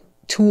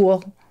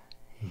tool,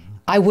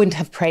 I wouldn't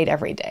have prayed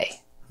every day.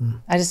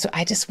 I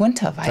just wouldn't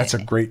have. That's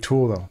a great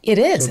tool, though. It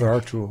is. So there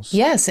are tools.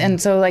 Yes,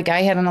 and so like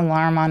I had an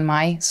alarm on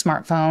my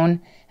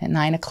smartphone at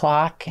 9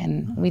 o'clock,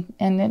 and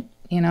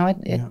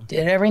it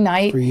did every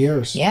night For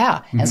years.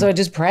 Yeah, and so I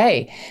just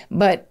pray.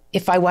 But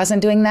if I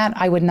wasn't doing that,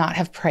 I would not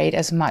have prayed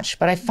as much.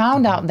 But I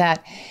found out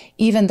that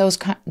even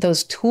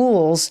those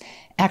tools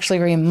actually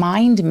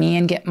remind me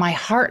and get my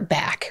heart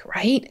back.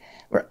 Right?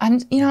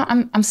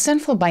 I'm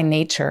sinful by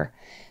nature.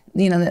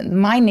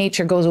 My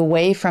nature goes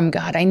away from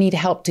God. I need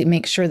help to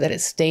make sure that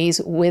it stays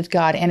with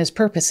God and his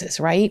purposes,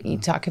 right? You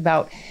talk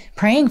about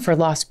praying for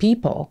lost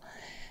people.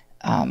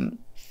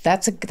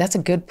 That's a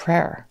good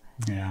prayer.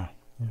 Yeah.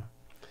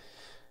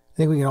 I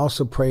think we can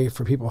also pray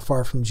for people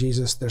far from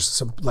Jesus. There's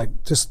some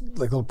just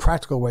little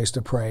practical ways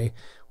to pray.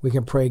 We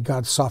can pray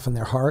God soften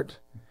their heart.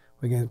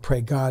 We can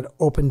pray God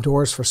open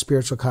doors for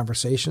spiritual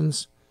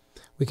conversations.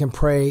 We can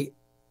pray,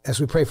 as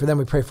we pray for them,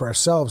 we pray for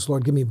ourselves.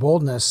 Lord, give me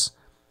boldness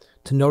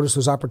to notice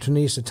those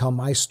opportunities to tell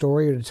my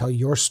story or to tell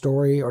your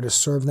story or to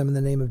serve them in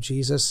the name of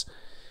Jesus.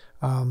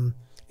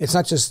 It's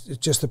not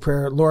just the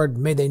prayer, Lord,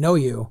 may they know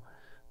you,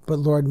 but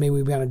Lord, may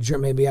we be on a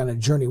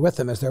journey with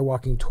them as they're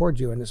walking toward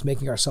you, and it's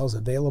making ourselves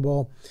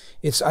available.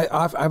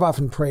 I've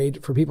often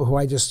prayed for people who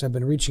I just have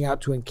been reaching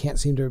out to and can't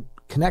seem to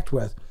connect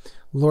with.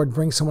 Lord,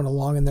 bring someone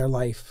along in their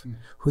life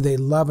who they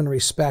love and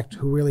respect,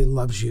 who really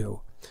loves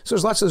you. So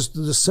there's lots of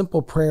the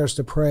simple prayers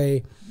to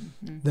pray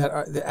that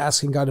are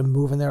asking God to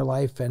move in their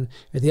life. And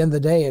at the end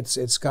of the day,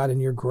 it's God in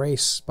your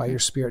grace, by your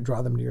Spirit,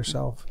 draw them to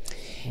yourself.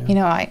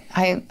 Yeah.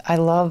 I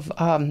love,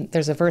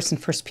 there's a verse in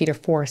 1 Peter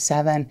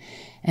 4:7,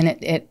 and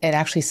it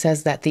actually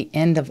says that the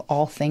end of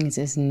all things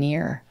is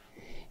near.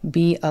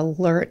 Be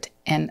alert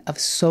and of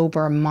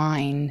sober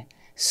mind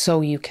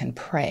so you can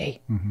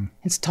pray.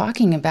 It's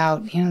talking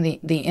about,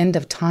 the end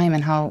of time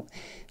and how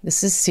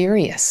this is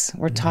serious.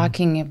 We're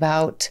talking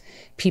about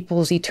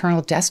people's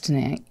eternal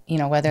destiny,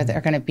 whether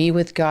they're going to be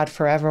with God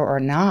forever or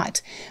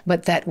not,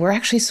 but that we're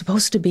actually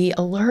supposed to be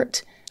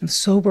alert and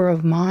sober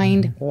of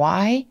mind.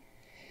 Why?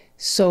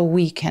 So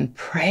we can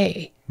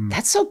pray.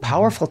 That's so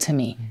powerful to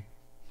me.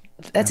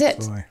 That's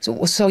Absolutely.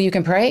 it. So you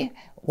can pray.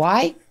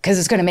 Why? Because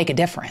it's going to make a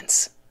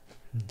difference.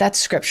 That's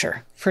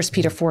scripture. 1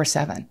 Peter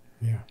 4:7.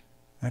 Yeah.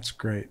 That's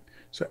great.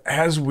 So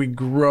as we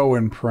grow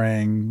in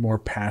praying more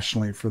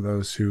passionately for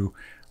those who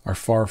are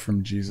far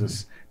from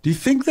Jesus, do you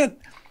think that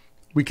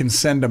we can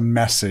send a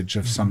message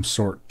of some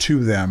sort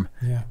to them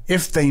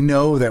if they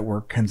know that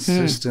we're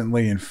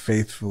consistently and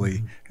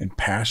faithfully and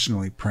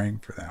passionately praying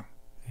for them?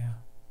 Yeah.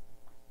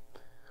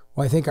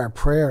 Well, I think our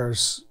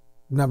prayers,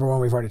 number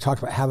one, we've already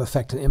talked about, have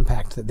effect and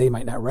impact that they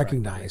might not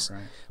recognize.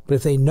 Right. But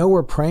if they know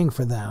we're praying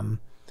for them,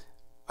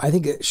 I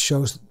think it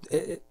shows,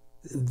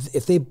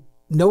 if they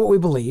know what we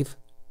believe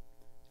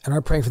and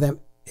are praying for them,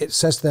 it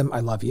says to them, I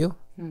love you.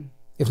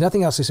 If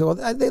nothing else, they say, well,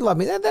 they love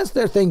me. That's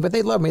their thing, but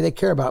they love me. They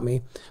care about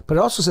me. But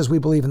it also says we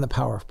believe in the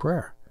power of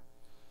prayer.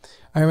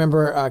 I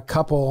remember a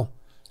couple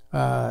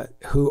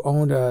who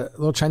owned a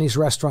little Chinese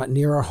restaurant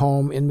near our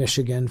home in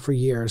Michigan for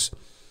years.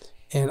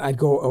 And I'd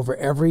go over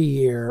every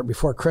year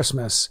before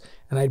Christmas,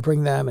 and I'd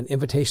bring them an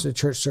invitation to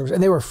church service.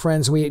 And they were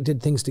friends. We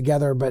did things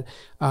together, but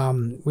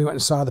we went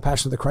and saw the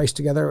Passion of the Christ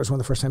together. It was one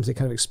of the first times they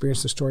kind of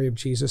experienced the story of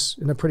Jesus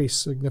in a pretty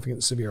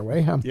significant, severe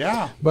way.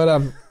 Yeah.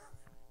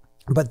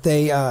 But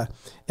they,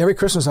 every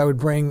Christmas I would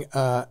bring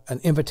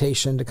an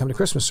invitation to come to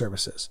Christmas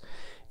services.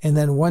 And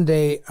then one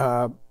day,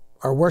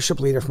 our worship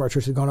leader from our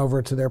church had gone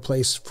over to their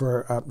place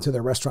to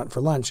their restaurant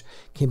for lunch,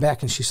 came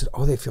back, and she said,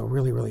 oh, they feel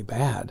really, really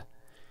bad.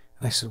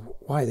 And I said,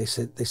 why? They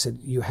said,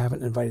 you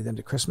haven't invited them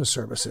to Christmas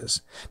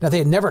services. Now, they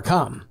had never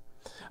come.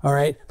 All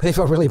right. But they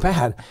felt really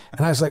bad.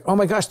 And I was like, oh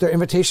my gosh, their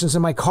invitation's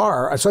in my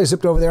car. So I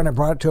zipped over there and I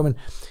brought it to them,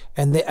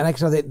 and I could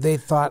tell they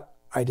thought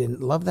I didn't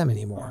love them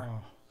anymore. Oh.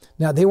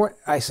 Now, they weren't,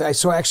 I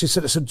actually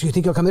said, so do you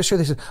think you'll come this year?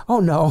 They said,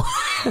 oh, no.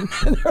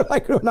 And they're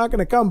like, we're not going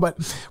to come, but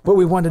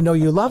we want to know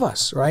you love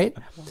us, right?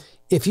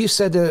 If you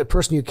said to the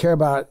person you care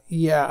about,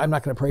 yeah, I'm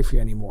not going to pray for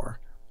you anymore,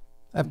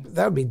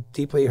 that would be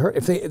deeply hurt.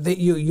 If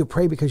you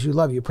pray because you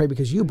love, you pray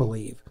because you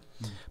believe.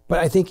 But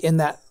I think in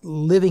that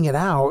living it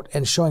out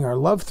and showing our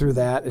love through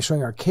that and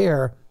showing our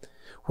care,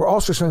 we're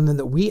also showing them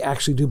that we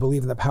actually do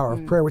believe in the power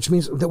of prayer, which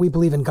means that we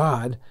believe in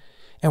God.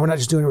 And we're not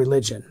just doing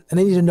religion. And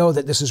they need to know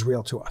that this is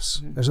real to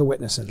us. There's a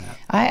witness in that.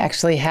 I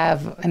actually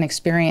have an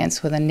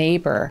experience with a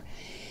neighbor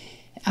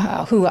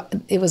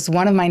it was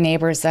one of my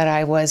neighbors that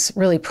I was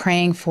really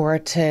praying for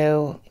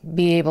to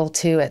be able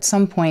to, at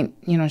some point,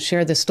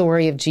 share the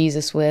story of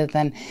Jesus with,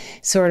 and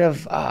sort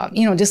of,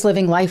 just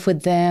living life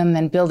with them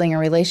and building a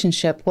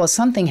relationship. Well,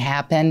 something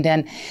happened,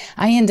 and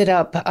I ended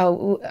up,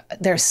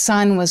 their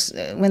son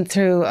went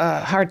through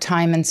a hard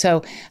time, and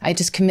so I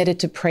just committed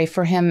to pray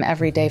for him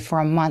every day for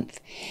a month.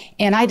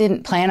 And I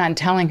didn't plan on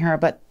telling her,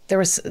 but there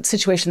was a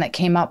situation that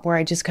came up where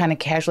I just kind of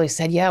casually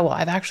said, yeah, well,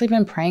 I've actually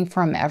been praying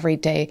for him every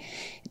day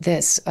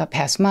this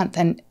past month.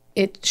 And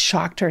it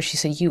shocked her. She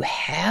said, you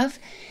have?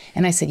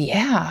 And I said,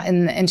 yeah.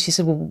 And she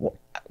said, well,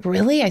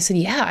 really? I said,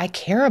 yeah, I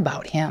care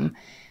about him.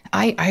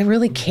 I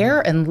really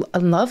care and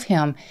love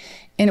him.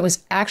 And it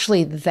was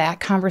actually that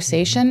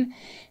conversation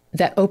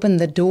that opened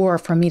the door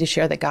for me to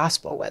share the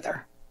gospel with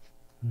her.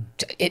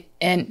 It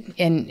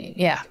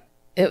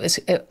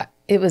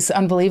was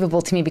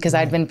unbelievable to me because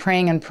I'd been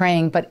praying and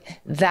praying, but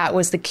that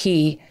was the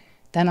key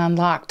that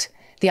unlocked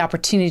the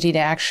opportunity to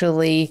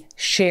actually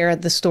share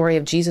the story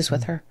of Jesus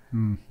with her.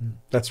 Mm-hmm.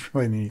 That's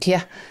really neat.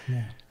 Yeah.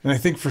 And I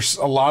think for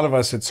a lot of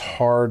us, it's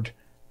hard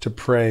to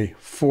pray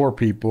for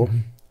people.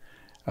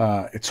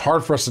 It's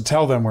hard for us to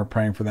tell them we're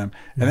praying for them.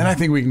 And then I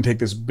think we can take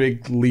this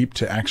big leap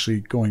to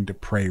actually going to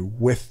pray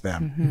with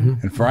them.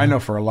 And I know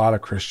for a lot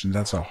of Christians,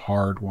 that's a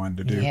hard one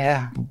to do.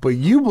 Yeah. But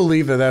you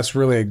believe that that's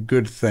really a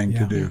good thing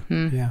to do.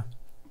 Yeah.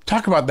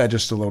 Talk about that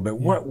just a little bit.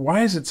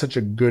 Why is it such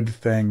a good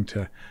thing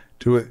to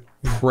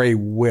pray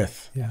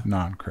with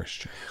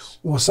non-Christians?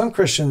 Well, some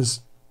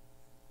Christians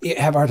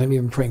have a hard time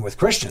even praying with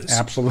Christians.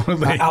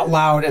 Absolutely. Out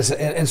loud. So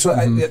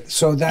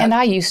that. And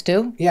I used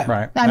to. Yeah.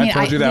 Right. I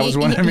told you that was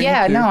one of me.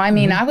 Yeah, no, I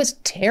mean, I was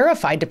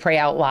terrified to pray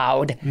out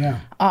loud.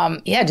 Yeah.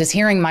 Just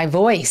hearing my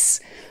voice.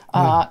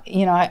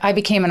 I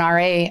became an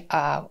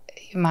RA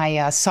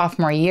my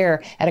sophomore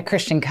year at a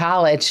Christian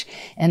college,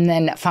 and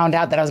then found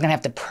out that I was going to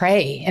have to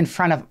pray in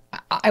front of,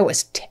 I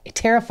was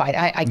terrified.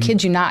 I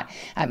kid you not.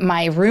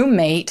 My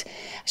roommate,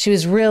 she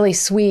was really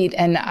sweet,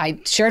 and I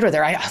shared with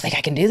her, I think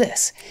I can do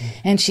this.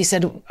 And she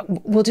said,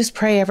 we'll just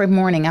pray every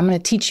morning. I'm going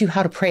to teach you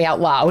how to pray out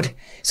loud.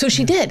 So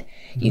she did.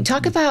 You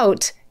talk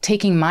about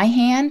taking my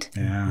hand.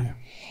 Yeah.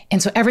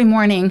 And so every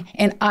morning,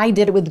 and I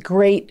did it with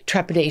great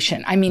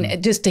trepidation. I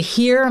mean, just to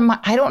hear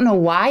I don't know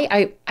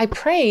why, I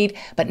prayed,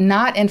 but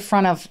not in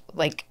front of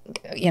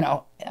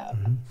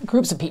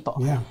groups of people.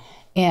 Yeah.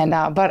 And,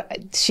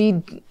 but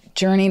she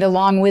journeyed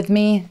along with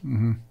me,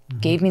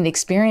 gave me the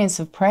experience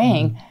of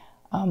praying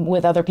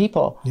with other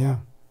people. Yeah.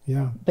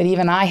 Yeah. But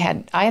even I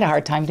had a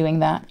hard time doing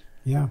that.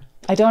 Yeah.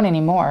 I don't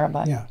anymore,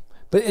 but. Yeah.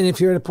 But if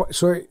you're at a point,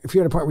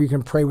 where you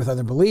can pray with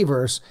other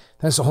believers,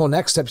 that's the whole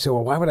next step. So,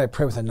 well, why would I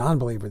pray with a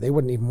non-believer? They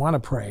wouldn't even want to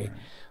pray. Right.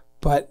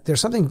 But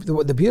there's something.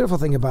 The beautiful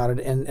thing about it,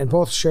 and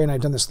both Sherry and I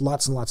have done this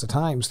lots and lots of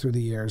times through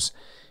the years,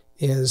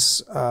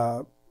 is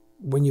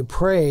when you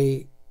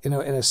pray, in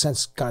a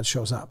sense, God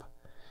shows up,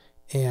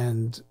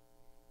 and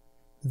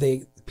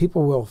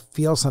people will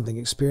feel something,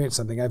 experience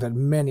something. I've had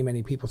many,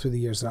 many people through the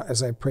years,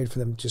 as I prayed for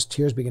them, just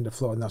tears begin to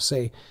flow, and they'll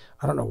say,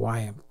 I don't know why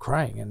I'm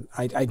crying. And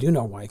I do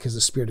know why, because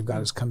the Spirit of God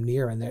has come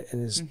near and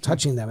is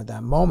touching them at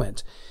that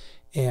moment.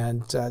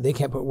 And they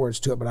can't put words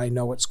to it, but I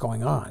know what's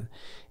going on.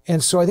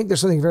 And so I think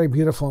there's something very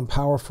beautiful and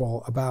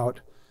powerful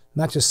about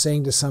not just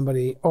saying to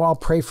somebody, oh, I'll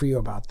pray for you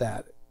about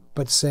that,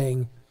 but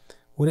saying,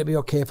 would it be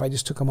okay if I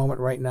just took a moment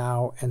right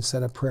now and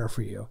said a prayer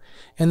for you?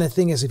 And the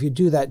thing is, if you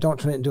do that, don't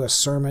turn it into a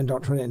sermon,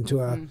 don't turn it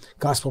into a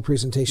gospel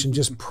presentation.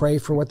 Just pray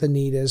for what the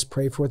need is,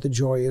 pray for what the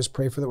joy is,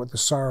 pray for what the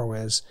sorrow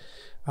is,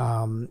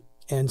 and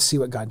see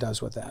what God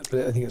does with that.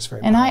 But I think it's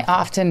very powerful. I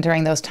often,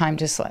 during those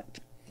times,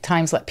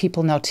 let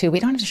people know too,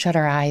 we don't have to shut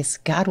our eyes.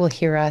 God will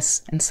hear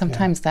us. And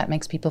sometimes that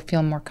makes people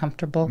feel more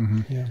comfortable.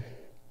 Yeah.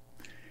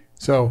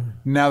 So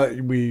now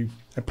that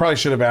I probably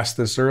should have asked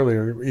this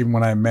earlier, even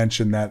when I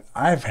mentioned that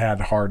I've had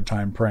a hard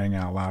time praying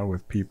out loud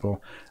with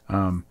people.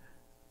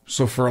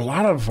 So for a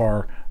lot of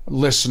our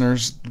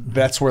listeners,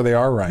 that's where they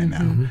are right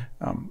now.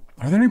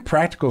 Are there any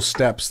practical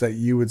steps that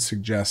you would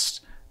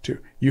suggest to?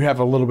 You have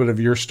a little bit of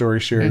your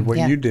story, Sherry,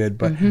 what you did,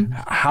 but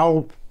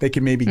how they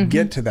can maybe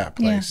get to that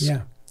place.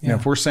 Yeah. You know,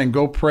 if we're saying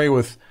go pray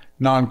with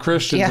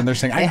non-Christians and they're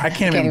saying, I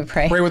can't even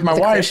pray with my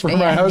wife or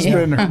my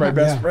husband or my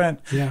best friend.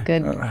 Yeah.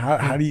 Good.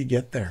 How do you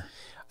get there?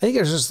 I think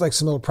there's just like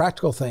some little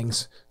practical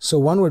things. So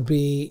one would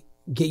be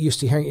get used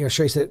to hearing,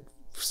 Sherry said, it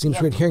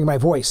seems weird hearing my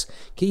voice.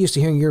 Get used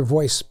to hearing your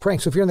voice praying.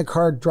 So if you're in the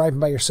car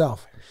driving by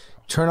yourself,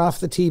 turn off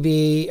the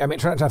TV. I mean,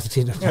 turn off the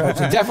TV.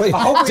 Definitely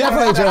turn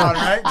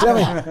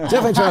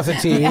off the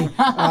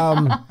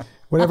TV.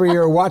 Whatever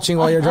you're watching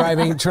while you're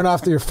driving, turn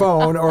off your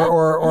phone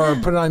or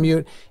put it on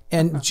mute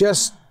and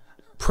just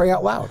pray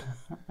out loud.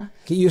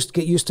 Get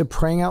used to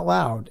praying out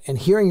loud and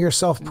hearing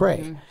yourself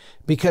pray.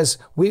 Because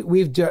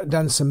we've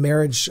done some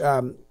marriage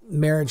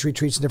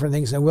retreats and different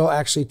things, and we'll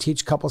actually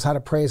teach couples how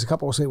to pray as a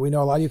couple. So we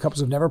know a lot of you couples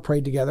have never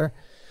prayed together.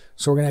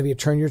 So we're going to have you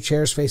turn your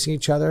chairs facing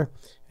each other,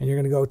 and you're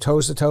going to go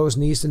toes to toes,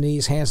 knees to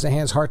knees, hands to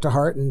hands, heart to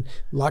heart, and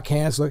lock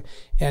hands.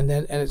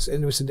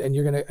 And we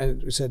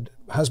said,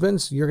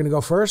 husbands, you're going to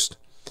go first.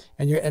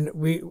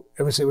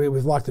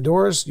 We've locked the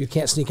doors. You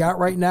can't sneak out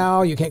right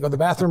now. You can't go to the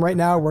bathroom right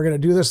now. We're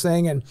going to do this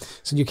thing. And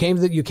so you came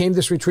to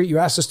this retreat. You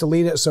asked us to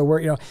lead it.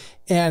 So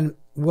and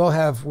we'll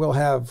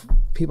have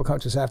people come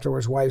to us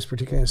afterwards, wives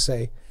particularly, and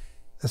say,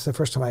 that's the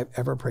first time I've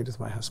ever prayed with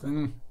my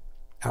husband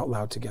out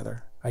loud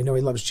together. I know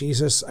he loves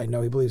Jesus. I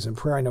know he believes in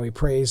prayer. I know he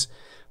prays,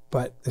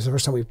 but it's the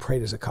first time we've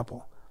prayed as a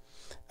couple.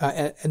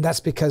 And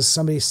that's because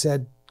somebody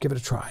said, give it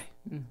a try.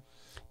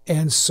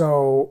 And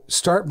so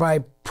start by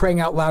praying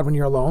out loud when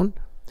you're alone.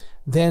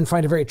 Then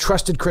find a very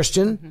trusted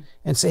Christian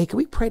and say, hey, can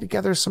we pray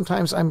together?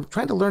 Sometimes I'm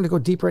trying to learn to go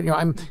deeper.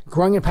 I'm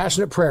growing in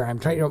passionate prayer. I'm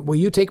trying, will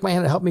you take my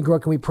hand and help me grow?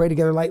 Can we pray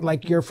together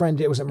like your friend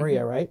did? Was it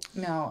Maria, right?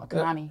 No,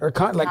 Connie.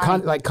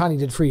 Like Connie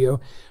did for you.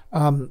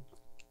 And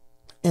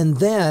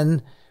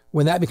then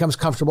when that becomes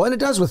comfortable, and it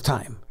does with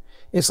time,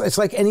 It's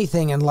like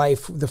anything in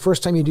life. The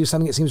first time you do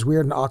something, it seems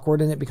weird and awkward,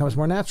 and it becomes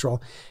more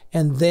natural.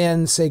 And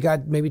then say,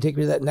 God, maybe take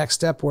me to that next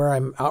step where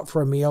I'm out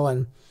for a meal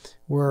and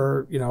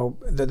we're, you know,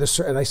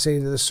 and I say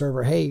to the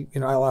server, hey,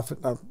 you know, I'll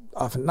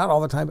often, not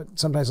all the time, but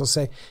sometimes I'll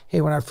say, hey,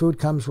 when our food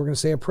comes, we're going to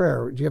say a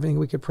prayer. Do you have anything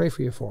we could pray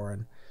for you for?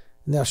 And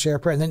they'll share a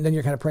prayer. And then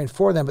you're kind of praying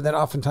for them. But then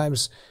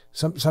oftentimes,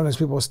 sometimes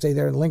people will stay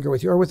there and linger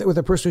with you, or with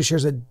a person who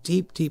shares a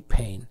deep, deep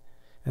pain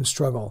and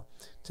struggle,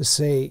 to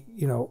say,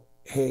 you know,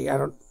 hey, I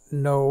don't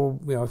know,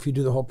 you know, if you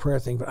do the whole prayer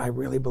thing, but I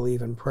really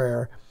believe in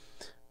prayer.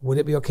 Would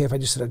it be okay if I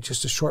just said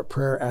just a short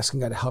prayer asking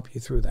God to help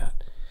you through that?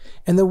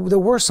 And the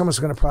worst someone's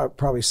going to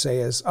probably say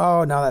is,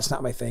 oh, no, that's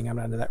not my thing. I'm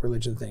not into that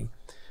religion thing.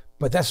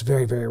 But that's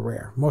very, very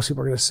rare. Most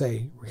people are going to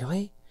say,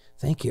 really?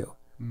 Thank you.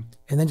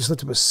 And then just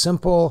lift up a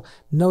simple,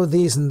 no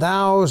these and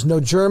thous, no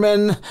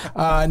German,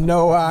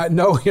 no, you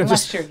know,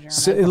 Unless you're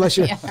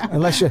German.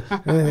 unless you're,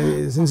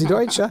 sind Sie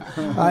Deutsch?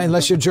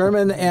 Unless you're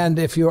German, and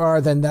if you are,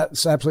 then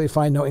that's absolutely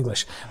fine, no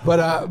English.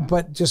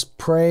 But just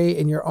pray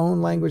in your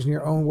own language, in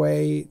your own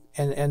way,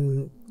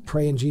 and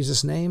pray in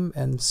Jesus' name,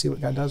 and see what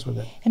God does with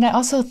it. And I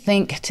also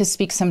think to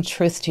speak some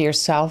truth to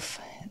yourself,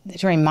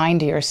 to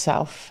remind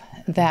yourself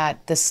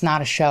that this is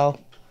not a show.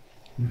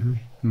 Mm-hmm.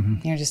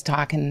 Mm-hmm. You're just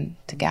talking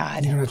to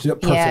God. You don't have to do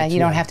it perfect. Yeah, you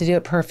don't have to do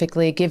it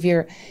perfectly. Give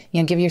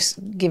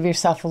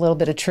yourself a little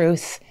bit of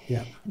truth.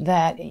 Yeah.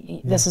 That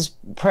this is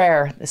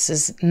prayer. This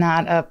is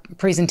not a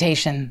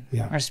presentation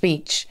or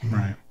speech.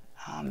 Right.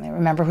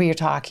 Remember who you're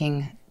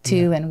talking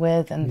to and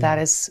with, and that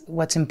is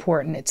what's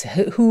important. It's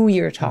who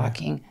you're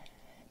talking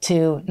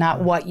to,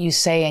 not what you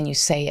say, and you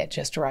say it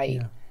just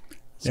right.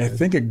 Yeah, I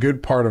think a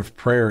good part of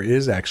prayer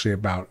is actually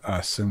about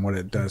us and what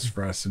it does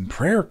for us. And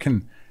prayer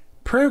can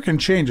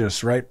change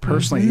us, right?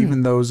 Personally,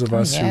 even those of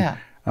us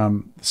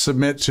who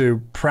submit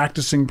to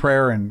practicing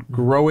prayer and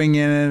growing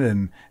in it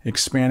and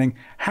expanding.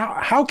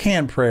 How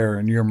can prayer,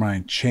 in your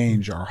mind,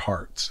 change our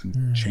hearts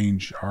and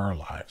change our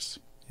lives?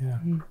 Yeah.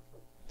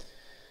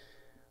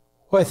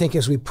 Well, I think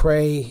as we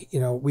pray, you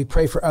know, we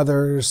pray for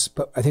others,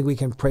 but I think we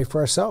can pray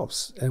for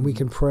ourselves, and we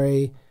can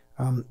pray.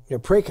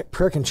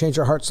 Prayer can change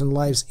our hearts and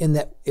lives in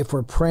that if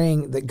we're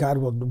praying that God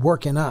will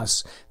work in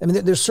us. I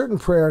mean, there's certain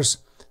prayers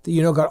that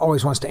you know God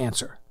always wants to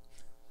answer.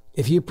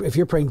 If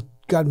you're praying,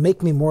 God,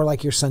 make me more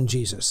like your son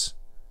Jesus.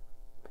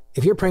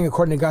 If you're praying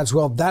according to God's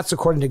will, that's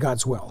according to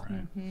God's will.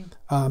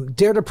 Mm-hmm.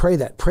 Dare to pray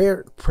that. Pray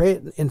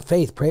it in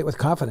faith. Pray it with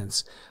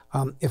confidence.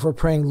 If we're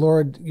praying,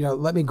 Lord, you know,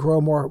 let me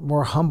grow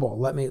more humble.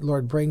 Let me,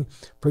 Lord, bring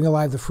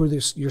alive the fruit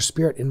of your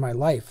Spirit in my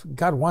life.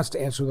 God wants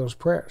to answer those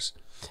prayers.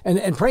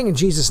 And praying in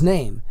Jesus'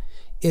 name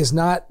is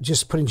not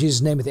just putting Jesus'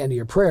 name at the end of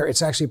your prayer.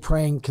 It's actually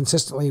praying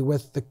consistently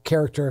with the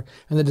character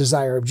and the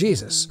desire of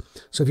Jesus. Mm-hmm.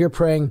 So if you're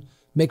praying,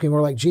 make me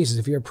more like Jesus.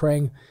 If you're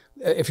praying,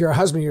 if you're a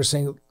husband, you're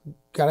saying,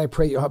 God, I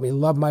pray you'll help me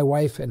love my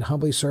wife and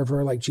humbly serve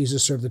her like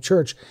Jesus served the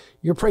church.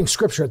 You're praying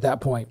scripture at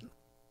that point.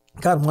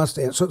 God wants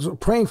to answer. So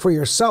praying for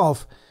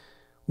yourself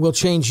will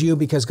change you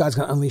because God's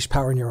going to unleash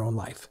power in your own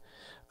life.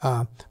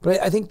 But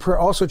I think prayer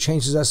also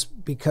changes us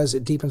because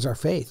it deepens our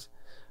faith.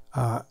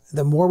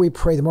 The more we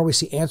pray, the more we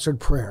see answered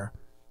prayer,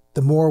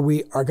 the more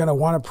we are going to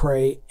want to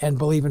pray and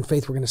believe in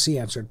faith we're going to see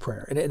answered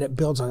prayer. And it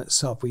builds on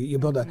itself. You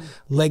build a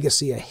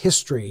legacy, a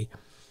history,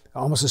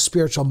 almost a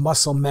spiritual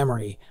muscle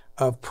memory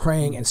of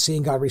praying and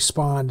seeing God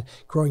respond,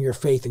 growing your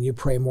faith, and you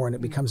pray more, and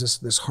it becomes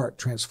this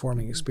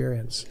heart-transforming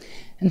experience.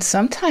 And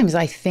sometimes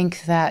I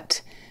think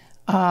that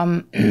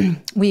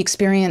we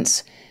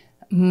experience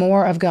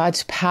more of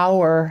God's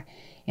power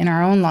in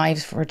our own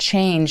lives for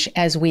change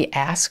as we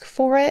ask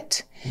for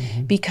it,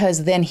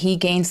 because then He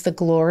gains the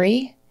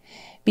glory.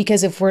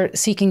 Because if we're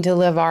seeking to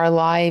live our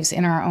lives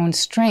in our own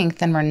strength,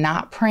 then we're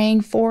not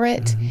praying for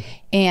it,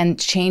 and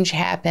change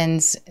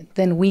happens,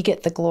 then we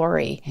get the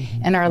glory.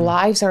 And our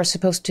lives are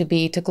supposed to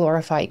be to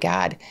glorify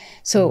God.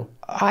 So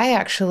I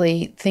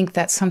actually think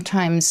that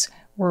sometimes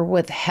we're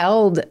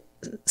withheld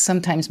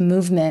sometimes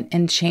movement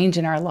and change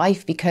in our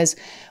life because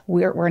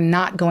we're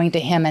not going to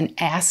Him and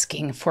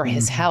asking for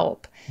His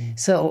help.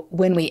 So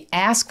when we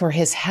ask for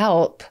His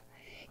help,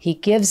 He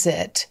gives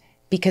it,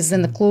 because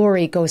then the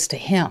glory goes to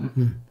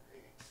Him.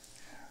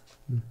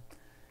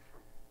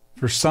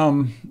 For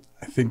some,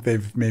 I think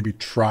they've maybe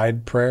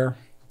tried prayer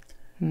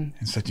and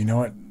said, you know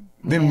what,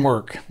 didn't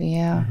work.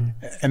 Yeah.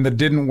 And the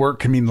didn't work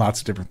can mean lots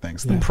of different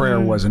things. The prayer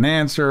wasn't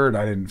answered.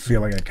 I didn't feel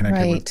like I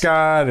connected with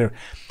God.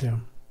 Yeah.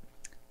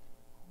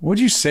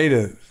 What'd you say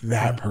to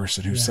that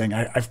person who's saying,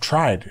 I've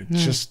tried.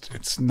 It's just,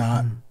 it's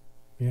not,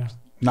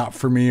 not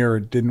for me, or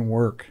it didn't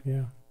work.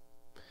 Yeah.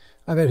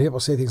 I've had people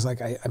say things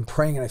like, I'm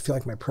praying and I feel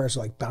like my prayers are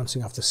like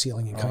bouncing off the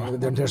ceiling and coming.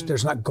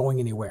 There's not going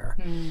anywhere.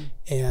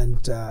 And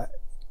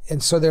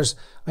so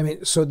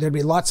so there'd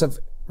be lots of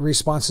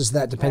responses to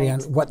that depending on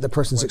what the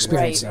person's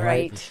experiencing.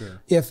 Right. For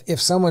sure. If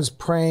someone's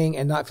praying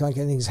and not feeling like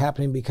anything's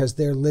happening because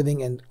they're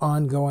living in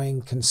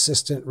ongoing,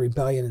 consistent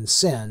rebellion and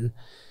sin,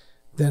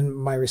 then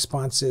my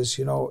response is,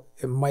 you know,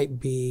 it might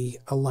be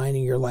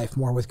aligning your life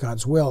more with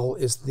God's will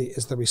is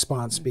the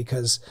response,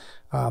 because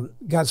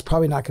God's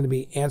probably not going to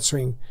be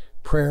answering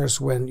prayers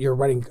when you're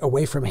running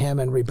away from him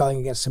and rebelling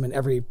against him in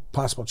every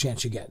possible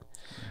chance you get.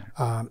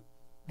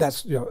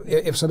 That's,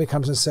 if somebody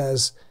comes and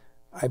says,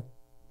 I've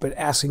been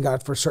asking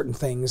God for certain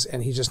things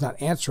and he's just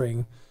not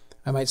answering,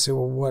 I might say,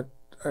 well, what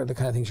are the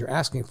kind of things you're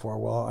asking for?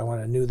 Well, I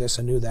want a new this,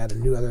 a new that, a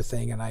new other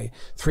thing, and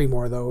 3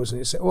 more of those. And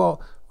you say,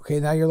 well, okay,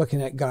 now you're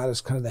looking at God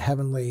as kind of the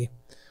heavenly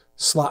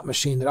slot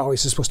machine that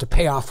always is supposed to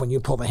pay off when you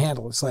pull the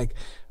handle. It's like,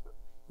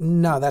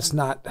 no, that's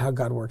not how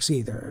God works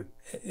either.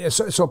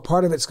 So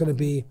part of it's going to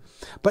be,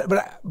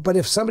 but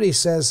if somebody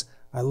says,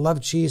 I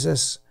love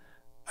Jesus,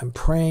 I'm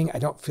praying, I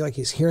don't feel like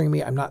he's hearing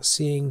me, I'm not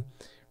seeing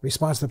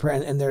response to the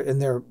prayer, and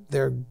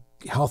they're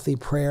healthy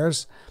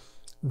prayers,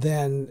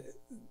 then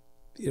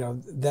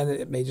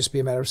it may just be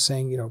a matter of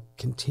saying,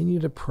 continue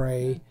to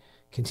pray,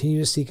 continue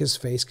to seek his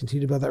face,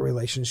 continue to build that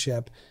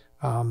relationship.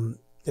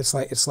 It's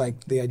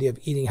like the idea of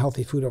eating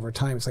healthy food over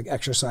time. It's like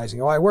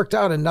exercising. Oh, I worked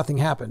out and nothing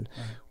happened.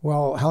 Right.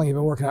 Well, how long have you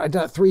been working out? I've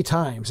done it 3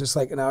 times. It's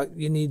like, now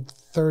you need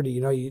 30.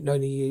 You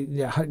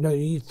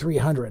need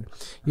 300.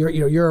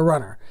 You're a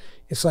runner.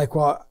 It's like,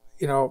 well,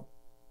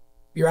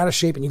 you're out of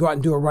shape and you go out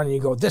and do a run and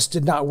you go, this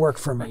did not work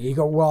for me. You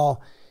go,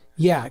 well,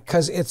 yeah,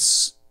 because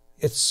it's.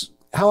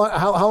 How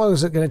long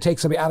is it going to take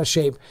somebody out of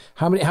shape?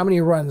 How many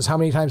runs? How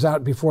many times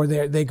out before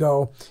they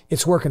go,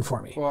 it's working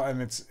for me? Well,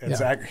 and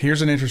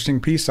here's an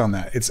interesting piece on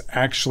that. It's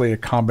actually a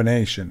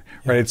combination,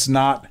 right? It's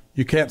not,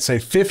 you can't say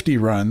 50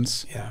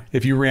 runs. Yeah.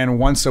 If you ran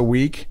once a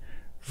week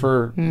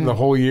for the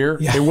whole year,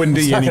 it wouldn't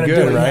do you any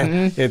good,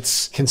 right?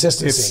 It's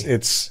consistency.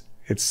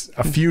 It's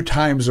a few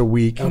times a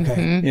week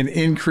in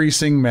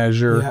increasing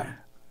measure.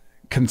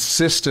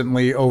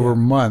 Consistently over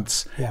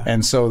months,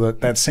 and so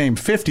that same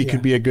 50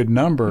 could be a good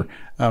number,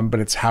 but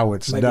it's how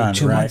it's done,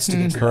 2 right? months to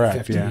get to Correct,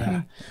 50,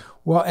 yeah.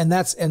 Well,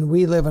 and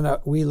we live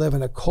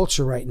in a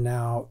culture right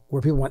now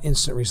where people want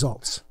instant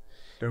results.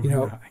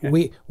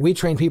 We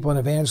train people in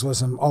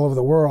evangelism all over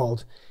the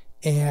world,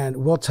 and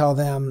we'll tell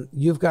them,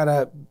 you've got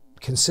to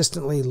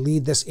consistently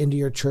lead this into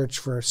your church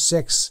for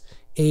 6,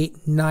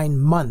 8, 9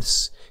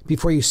 months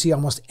before you see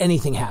almost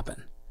anything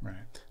happen.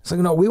 So,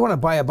 we want to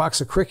buy a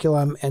box of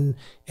curriculum and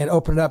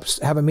open it up,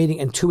 have a meeting,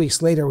 and 2 weeks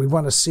later, we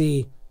want to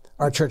see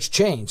our church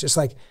change. It's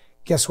like,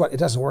 guess what? It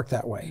doesn't work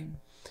that way.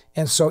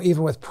 And so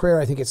even with prayer,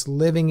 I think it's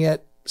living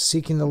it,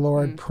 seeking the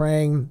Lord,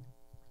 praying,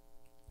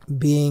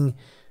 being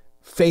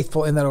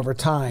faithful in that over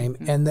time,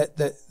 and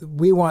that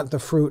we want the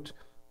fruit,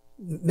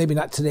 maybe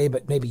not today,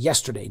 but maybe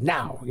yesterday,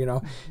 now,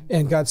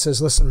 And God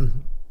says,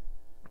 listen,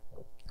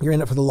 you're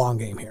in it for the long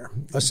game here.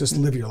 Let's just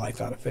live your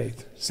life out of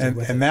faith.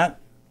 And that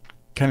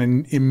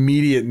kind of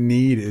immediate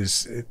need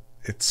is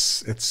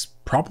it's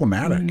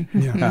problematic.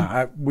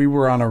 We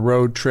were on a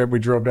road trip. We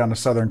drove down to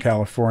Southern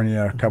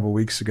California a couple of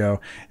weeks ago,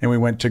 and we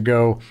went to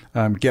go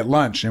get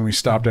lunch, and we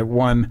stopped at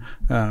one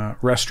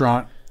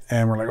restaurant,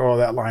 and we're like, oh,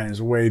 that line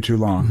is way too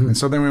long. And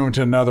so then we went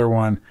to another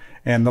one,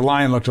 and the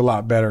line looked a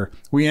lot better.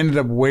 We ended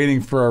up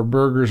waiting for our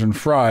burgers and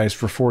fries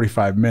for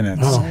 45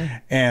 minutes.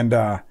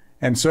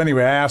 And so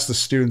anyway, I asked the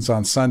students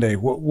on Sunday,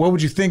 what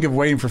would you think of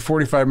waiting for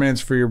 45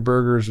 minutes for your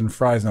burgers and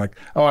fries? And they're like,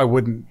 oh, I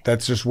wouldn't.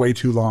 That's just way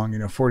too long,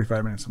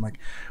 45 minutes. I'm like,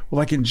 well,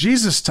 like in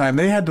Jesus' time,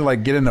 they had to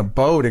get in a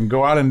boat and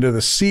go out into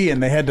the sea,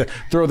 and they had to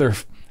throw their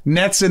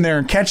nets in there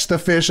and catch the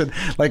fish, and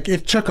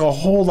it took a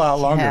whole lot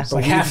longer. Yeah. So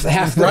half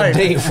the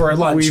day for a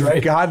lunch.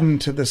 We've gotten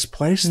to this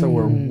place though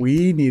where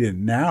we need it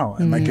now,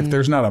 and if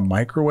there's not a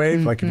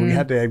microwave, if we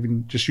had to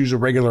even just use a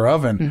regular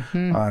oven,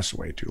 that's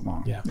way too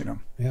long.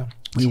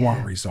 We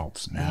want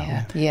results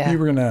now. You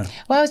were gonna.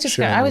 Well,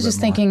 I was just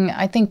thinking.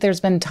 I think there's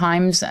been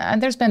times.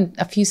 There's been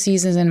a few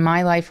seasons in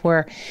my life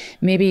where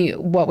maybe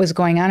what was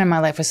going on in my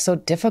life was so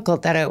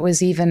difficult that it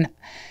was even.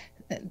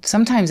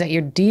 Sometimes at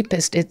your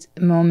deepest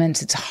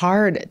moments, it's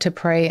hard to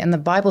pray, and the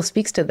Bible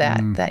speaks to that.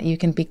 That you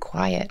can be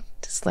quiet,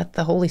 just let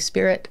the Holy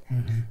Spirit,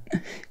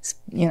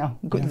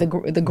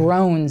 the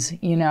groans,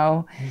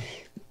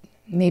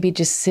 maybe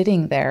just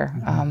sitting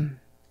there,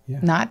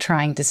 not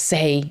trying to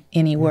say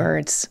any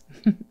words.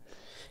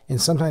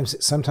 And sometimes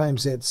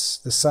it's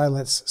the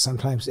silence.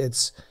 Sometimes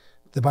it's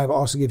the Bible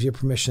also gives you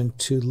permission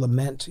to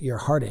lament your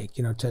heartache.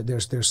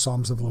 There's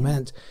Psalms of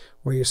lament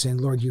where you're saying,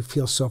 Lord, you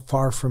feel so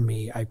far from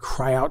me. I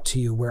cry out to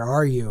you. Where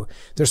are you?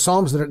 There's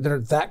Psalms that are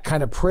that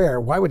kind of prayer.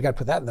 Why would God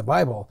put that in the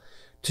Bible?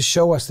 To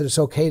show us that it's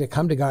okay to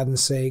come to God and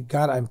say,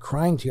 God, I'm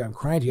crying to you. I'm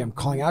crying to you. I'm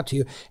calling out to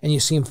you. And you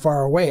seem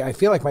far away. I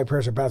feel like my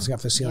prayers are bouncing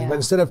off the ceiling. But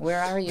instead of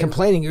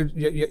complaining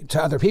you're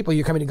to other people,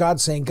 you're coming to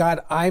God saying, God,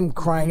 I'm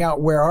crying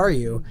out. Where are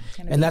you?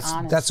 And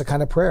that's a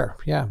kind of prayer.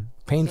 Yeah.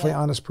 Painfully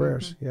honest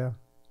prayers. Yeah.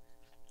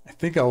 I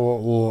think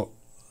a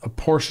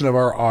portion of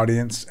our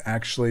audience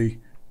actually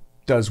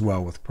does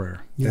well with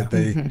prayer. Yeah.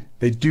 That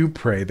they do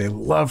pray. They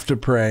love to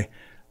pray.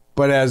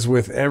 But as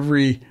with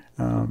every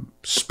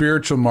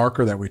spiritual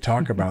marker that we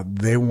talk about,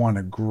 they want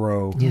to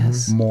grow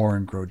more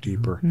and grow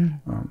deeper.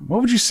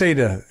 What would you say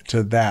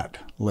to that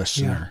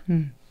listener?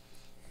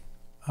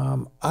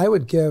 I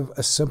would give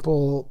a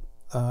simple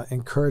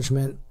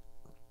encouragement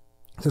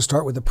to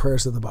start with the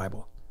prayers of the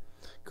Bible.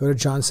 Go to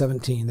John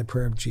 17, the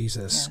prayer of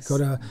Jesus. Yes. Go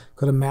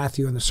to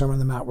Matthew and the Sermon on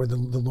the Mount, where the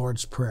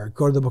Lord's Prayer.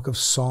 Go to the book of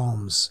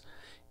Psalms.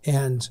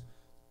 and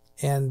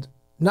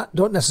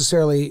don't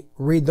necessarily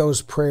read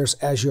those prayers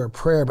as your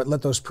prayer, but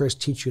let those prayers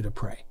teach you to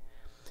pray,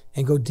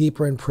 and go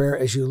deeper in prayer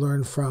as you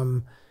learn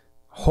from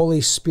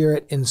Holy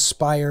Spirit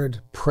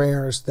inspired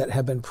prayers that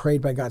have been prayed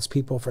by God's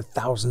people for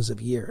thousands of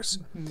years.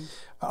 Mm-hmm.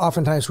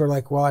 Oftentimes we're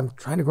like, well, I'm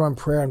trying to grow in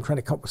prayer. I'm trying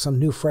to come up with some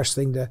new, fresh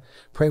thing to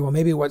pray. Well,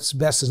 maybe what's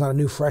best is not a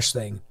new, fresh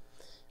thing.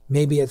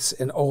 Maybe it's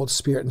an old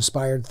Spirit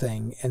inspired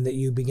thing, and that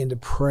you begin to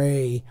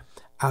pray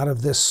out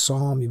of this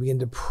psalm. You begin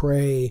to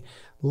pray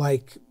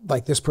like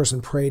this person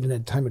prayed in a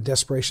time of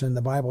desperation in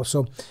the Bible.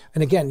 So,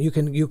 and again, you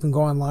can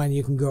go online,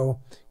 you can go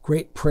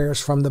great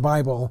prayers from the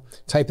Bible,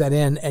 type that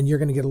in, and you're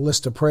going to get a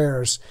list of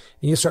prayers,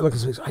 and you start looking,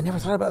 I never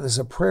thought about this as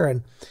a prayer,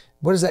 and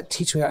what does that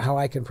teach me about how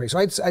I can pray? So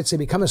I'd say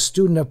become a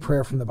student of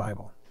prayer from the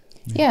Bible.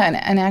 Yeah,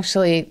 and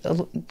actually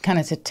kind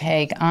of to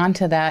tag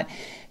onto that,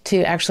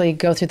 to actually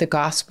go through the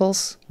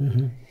Gospels,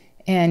 mm-hmm.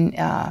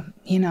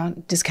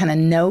 and, just kind of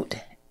note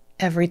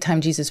every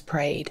time Jesus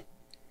prayed.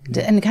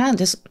 And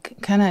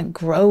kind of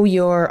grow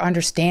your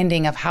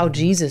understanding of how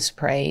Jesus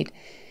prayed,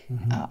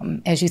 mm-hmm.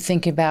 As you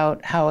think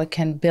about how it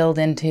can build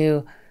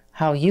into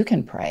how you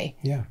can pray.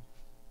 Yeah.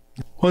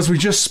 Well, as we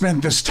just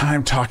spent this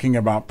time talking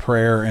about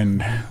prayer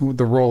and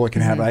the role it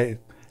can have, I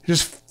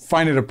just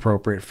find it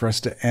appropriate for us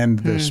to end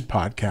this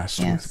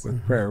podcast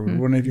with prayer. Mm-hmm.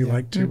 Wouldn't of you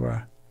like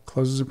to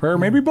close as a prayer?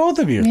 Maybe both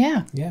of you.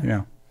 Yeah.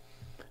 Yeah.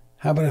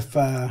 How about if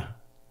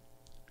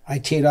I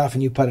tee it off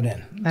and you put it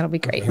in? That'll be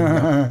great.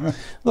 A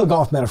little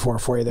golf metaphor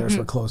for you there as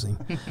we're closing.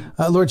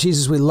 Lord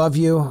Jesus, we love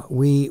you.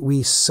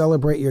 We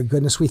celebrate your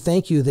goodness. We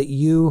thank you that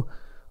you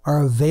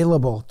are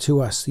available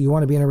to us. You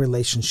want to be in a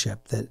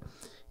relationship,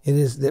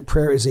 that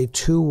prayer is a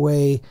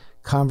two-way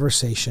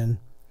conversation.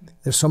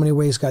 There's so many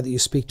ways, God, that you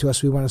speak to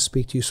us. We want to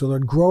speak to you. So,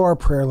 Lord, grow our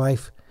prayer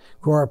life,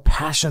 grow our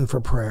passion for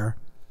prayer,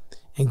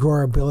 and grow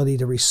our ability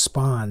to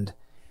respond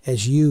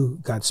as you,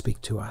 God, speak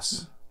to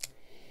us.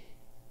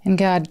 And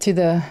God, through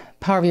the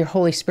power of your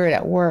Holy Spirit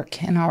at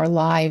work in our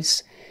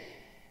lives,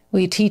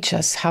 will you teach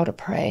us how to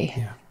pray?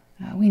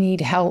 Yeah. We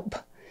need help.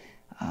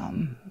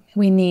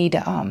 We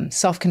need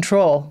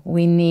self-control.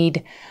 We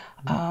need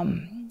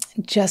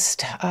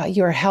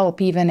your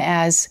help, even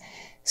as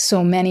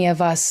so many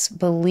of us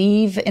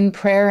believe in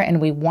prayer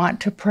and we want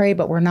to pray,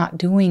 but we're not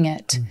doing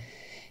it.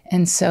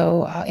 And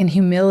so in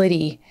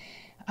humility,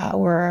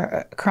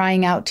 we're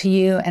crying out to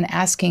you and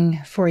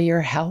asking for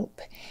your help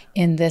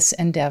in this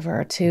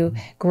endeavor to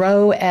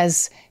grow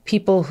as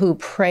people who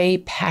pray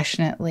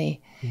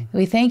passionately.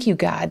 We thank you,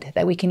 God,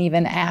 that we can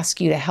even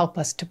ask you to help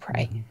us to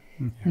pray.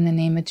 In the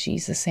name of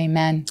Jesus,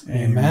 amen.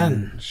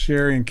 Amen.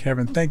 Sherry and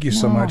Kevin, thank you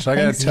so much. I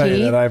got to tell you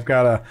that I've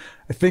got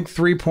I think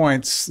 3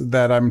 points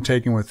that I'm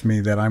taking with me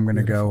that I'm going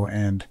to go,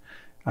 and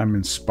I'm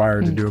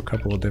inspired to do a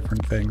couple of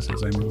different things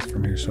as I move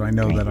from here. So I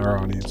know that our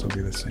audience will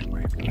be the same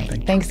way.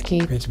 Thanks,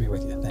 Keith. Great to be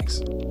with you.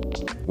 Thanks.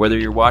 Whether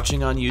you're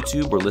watching on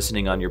YouTube or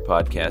listening on your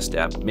podcast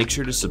app, make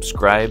sure to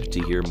subscribe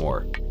to hear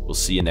more. We'll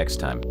see you next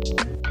time.